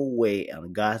no way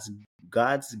on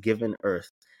God's given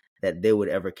earth that they would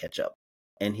ever catch up.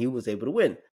 And he was able to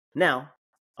win. Now,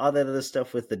 all that other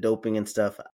stuff with the doping and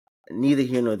stuff, neither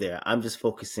here nor there. I'm just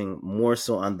focusing more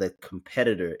so on the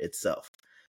competitor itself,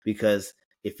 because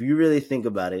if you really think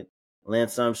about it,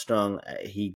 Lance Armstrong,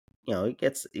 he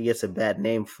gets a bad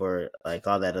name for like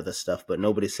all that other stuff, but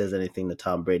nobody says anything to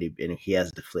Tom Brady, and he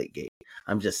has Deflategate.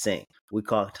 I'm just saying, we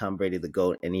call Tom Brady the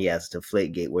GOAT, and he has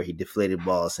Deflategate where he deflated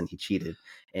balls and he cheated,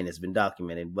 and it's been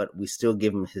documented, but we still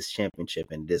give him his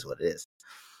championship, and it is what it is.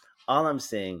 All I'm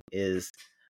saying is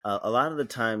a lot of the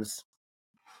times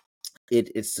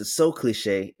it's so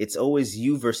cliche. It's always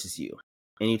you versus you.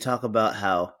 And you talk about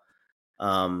how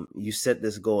you set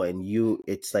this goal and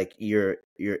it's like your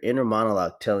inner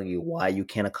monologue telling you why you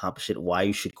can't accomplish it, why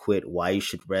you should quit, why you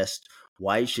should rest,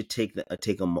 why you should take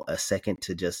a second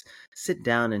to just sit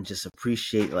down and just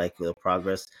appreciate like the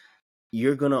progress.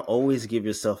 You're going to always give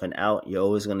yourself an out. You're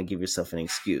always going to give yourself an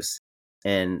excuse.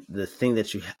 And the thing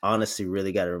that you honestly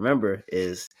really got to remember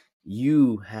is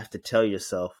you have to tell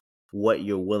yourself what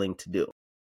you're willing to do.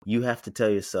 You have to tell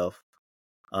yourself,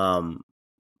 um,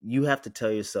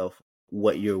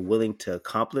 what you're willing to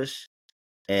accomplish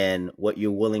and what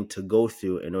you're willing to go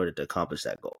through in order to accomplish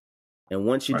that goal. And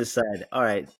once you decide, all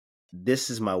right, this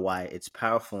is my why, it's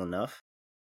powerful enough,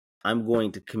 I'm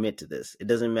going to commit to this. It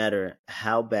doesn't matter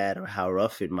how bad or how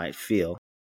rough it might feel.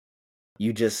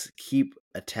 You just keep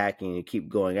attacking and keep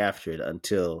going after it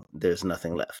until there's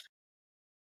nothing left.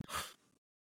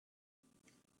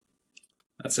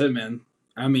 That's it, man.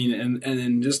 I mean, and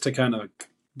then just to kind of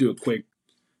do a quick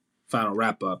final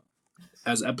wrap up,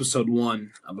 as episode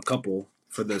 1 of a couple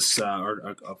for this,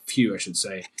 or a few, I should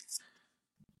say,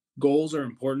 goals are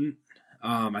important.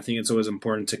 I think it's always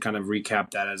important to kind of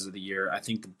recap that as of the year. I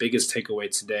think the biggest takeaway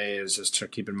today is just to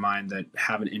keep in mind that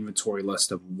have an inventory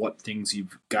list of what things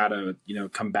you've got to,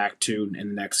 come back to in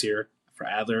the next year. For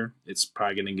Adler, it's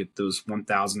probably going to get those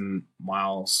 1,000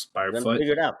 miles by your foot.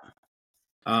 Figure it out.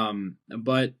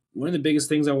 But one of the biggest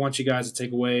things I want you guys to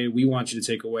take away, we want you to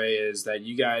take away, is that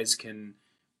you guys can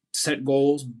set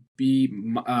goals,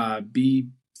 be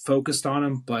focused on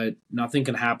them, but nothing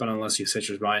can happen unless you set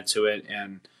your mind to it.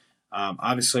 And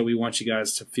obviously, we want you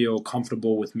guys to feel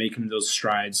comfortable with making those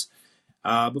strides.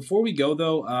 Before we go,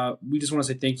 though, we just want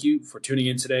to say thank you for tuning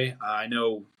in today. I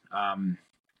know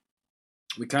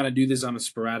we kind of do this on a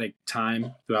sporadic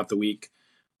time throughout the week,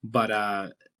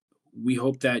 but we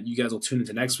hope that you guys will tune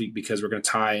into next week because we're going to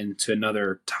tie into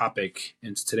another topic,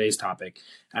 into today's topic.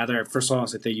 Adler, first of all, I want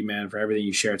to say thank you, man, for everything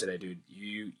you shared today, dude.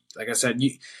 You, like I said,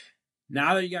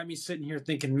 now that you got me sitting here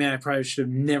thinking, man, I probably should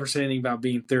have never said anything about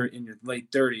being in your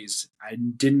late 30s. I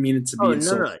didn't mean it to be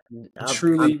insulting. I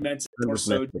truly meant it more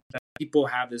so that people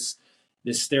have this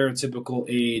stereotypical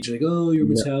age, like, oh, your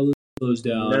metabolism slows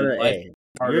down, life is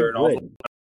harder, and all that.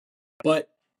 But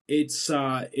it's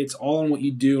all on what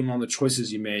you do and on the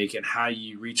choices you make and how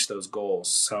you reach those goals.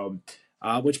 So,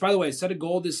 which, by the way, set a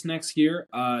goal this next year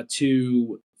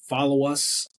to follow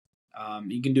us.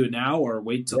 You can do it now or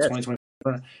wait till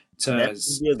 2024 to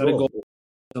set a goal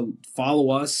to follow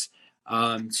us,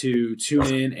 to tune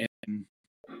in and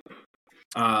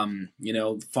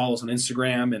follow us on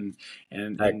Instagram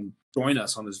and join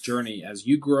us on this journey as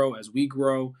you grow, as we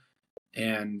grow.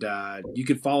 And you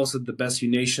can follow us at the Best You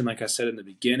Nation, like I said in the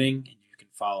beginning. And you can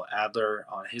follow Adler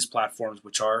on his platforms,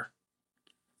 which are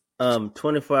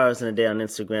 24 hours in a day on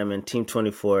Instagram and Team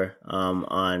 24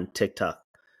 on TikTok.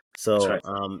 So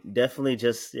definitely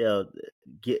just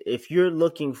if you're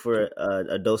looking for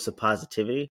a dose of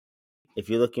positivity, if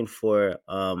you're looking for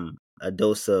a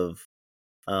dose of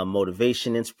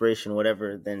motivation, inspiration,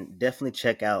 whatever, then definitely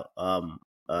check out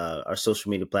our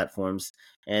social media platforms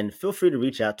and feel free to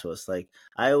reach out to us. Like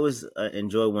I always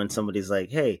enjoy when somebody's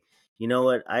like, hey, you know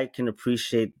what? I can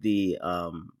appreciate the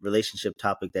relationship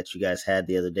topic that you guys had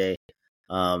the other day.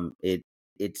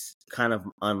 It's kind of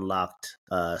unlocked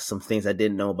some things I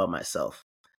didn't know about myself.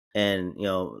 And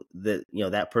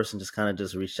that person just kind of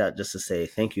just reached out just to say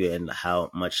thank you and how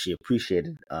much she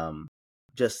appreciated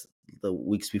just the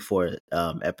weeks before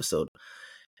episode.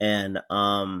 And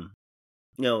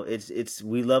it's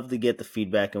we love to get the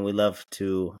feedback and we love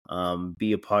to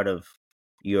be a part of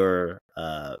your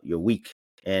week.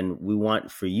 And we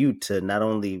want for you to not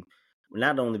only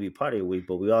be part of your week,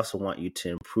 but we also want you to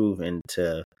improve and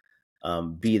to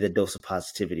be the dose of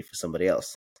positivity for somebody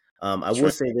else. I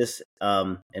will say this,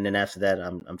 and then after that,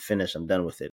 I'm finished. I'm done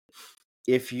with it.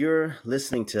 If you're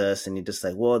listening to us and you're just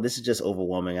like, well, this is just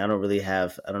overwhelming. I don't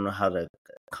know how to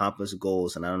accomplish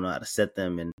goals and I don't know how to set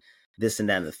them and this and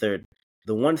that and the third.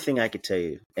 The one thing I could tell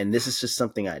you, and this is just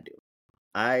something I do,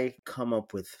 I come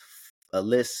up with a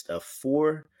list of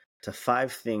 4 to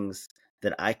 5 things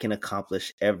that I can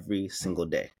accomplish every single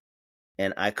day.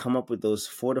 And I come up with those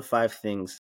 4 to 5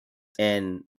 things.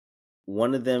 And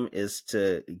one of them is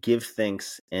to give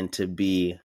thanks and to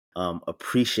be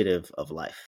appreciative of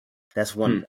life. That's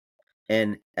one thing.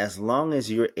 And as long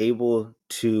as you're able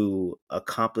to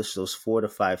accomplish those 4 to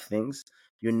 5 things,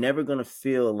 you're never going to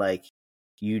feel like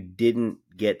you didn't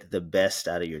get the best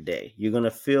out of your day. You're going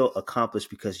to feel accomplished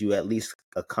because you at least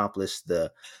accomplished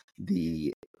the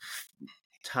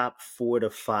top 4 to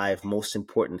 5 most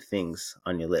important things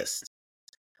on your list.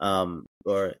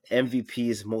 Or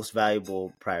MVP's most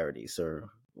valuable priorities, or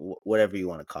whatever you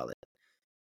want to call it.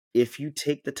 If you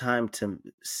take the time to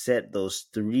set those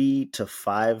 3 to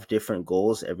 5 different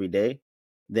goals every day,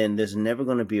 then there's never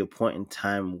going to be a point in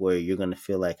time where you're going to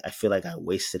feel like I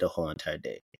wasted a whole entire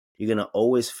day. You're going to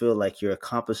always feel like you're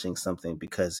accomplishing something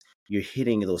because you're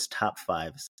hitting those top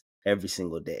 5s every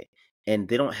single day. And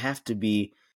they don't have to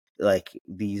be like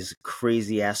these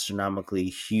crazy astronomically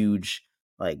huge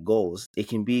like goals. It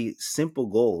can be simple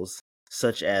goals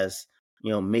such as,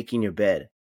 making your bed,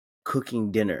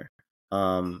 cooking dinner.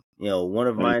 One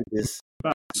of mine is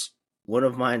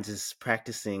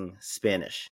practicing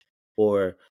Spanish,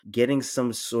 or getting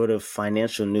some sort of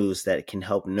financial news that can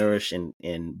help nourish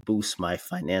and boost my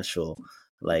financial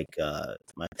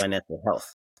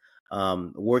health.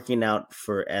 Working out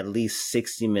for at least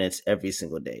 60 minutes every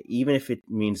single day, even if it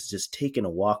means just taking a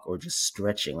walk or just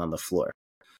stretching on the floor.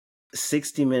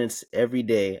 60 minutes every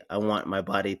day. I want my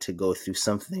body to go through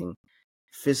something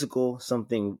physical,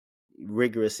 something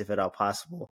rigorous if at all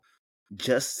possible,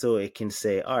 just so it can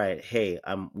say, all right, hey,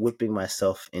 I'm whipping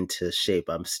myself into shape.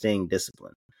 I'm staying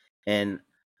disciplined. And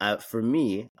for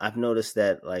me, I've noticed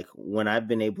that like when I've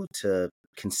been able to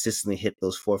consistently hit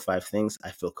those 4 or 5 things,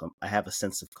 I have a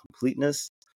sense of completeness.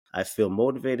 I feel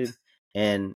motivated,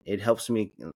 and it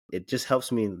just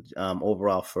helps me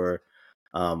overall for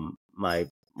my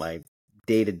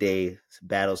day-to-day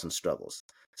battles and struggles.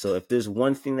 So if there's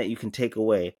one thing that you can take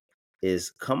away,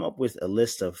 is come up with a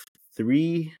list of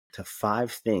 3 to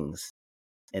 5 things,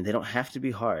 and they don't have to be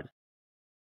hard.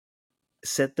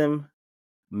 Set them,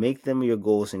 make them your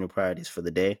goals and your priorities for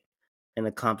the day, and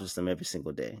accomplish them every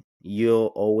single day.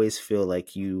 You'll always feel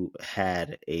like you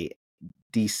had a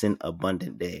decent,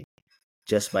 abundant day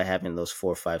just by having those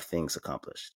 4 or 5 things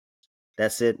accomplished.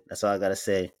 That's it. That's all I got to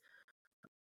say.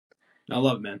 I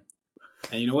love it, man.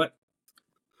 And you know what?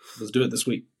 Let's do it this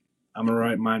week. I'm going to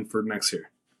write mine for next year.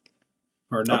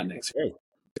 Or not next year.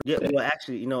 Yeah, well,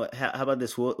 actually, how about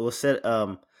this? We'll set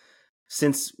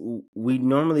since we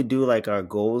normally do like our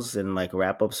goals and like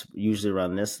wrap ups usually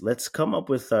around this. Let's come up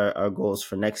with our goals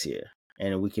for next year,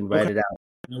 and we can write it out.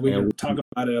 And we can talk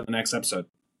about it on the next episode.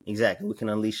 Exactly, we can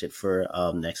unleash it for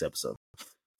next episode.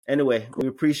 Anyway, we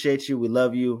appreciate you. We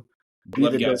love you. Be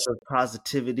the dose of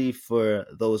positivity for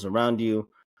those around you.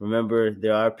 Remember,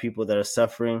 there are people that are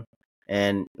suffering,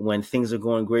 and when things are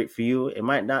going great for you, it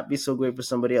might not be so great for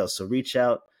somebody else. So reach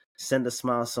out, send a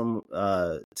smile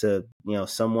to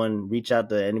someone. Reach out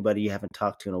to anybody you haven't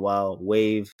talked to in a while.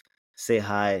 Wave, say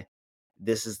hi.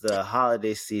 This is the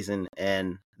holiday season,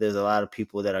 and there's a lot of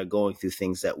people that are going through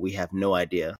things that we have no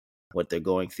idea what they're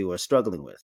going through or struggling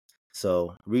with.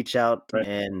 So reach out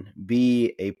and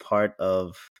be a part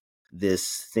of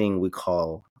this thing we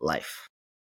call life.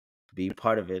 Be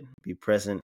part of it. Be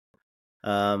present.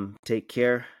 Take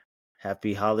care.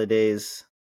 Happy holidays.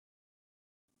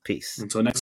 Peace. Until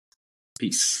next.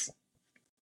 Peace.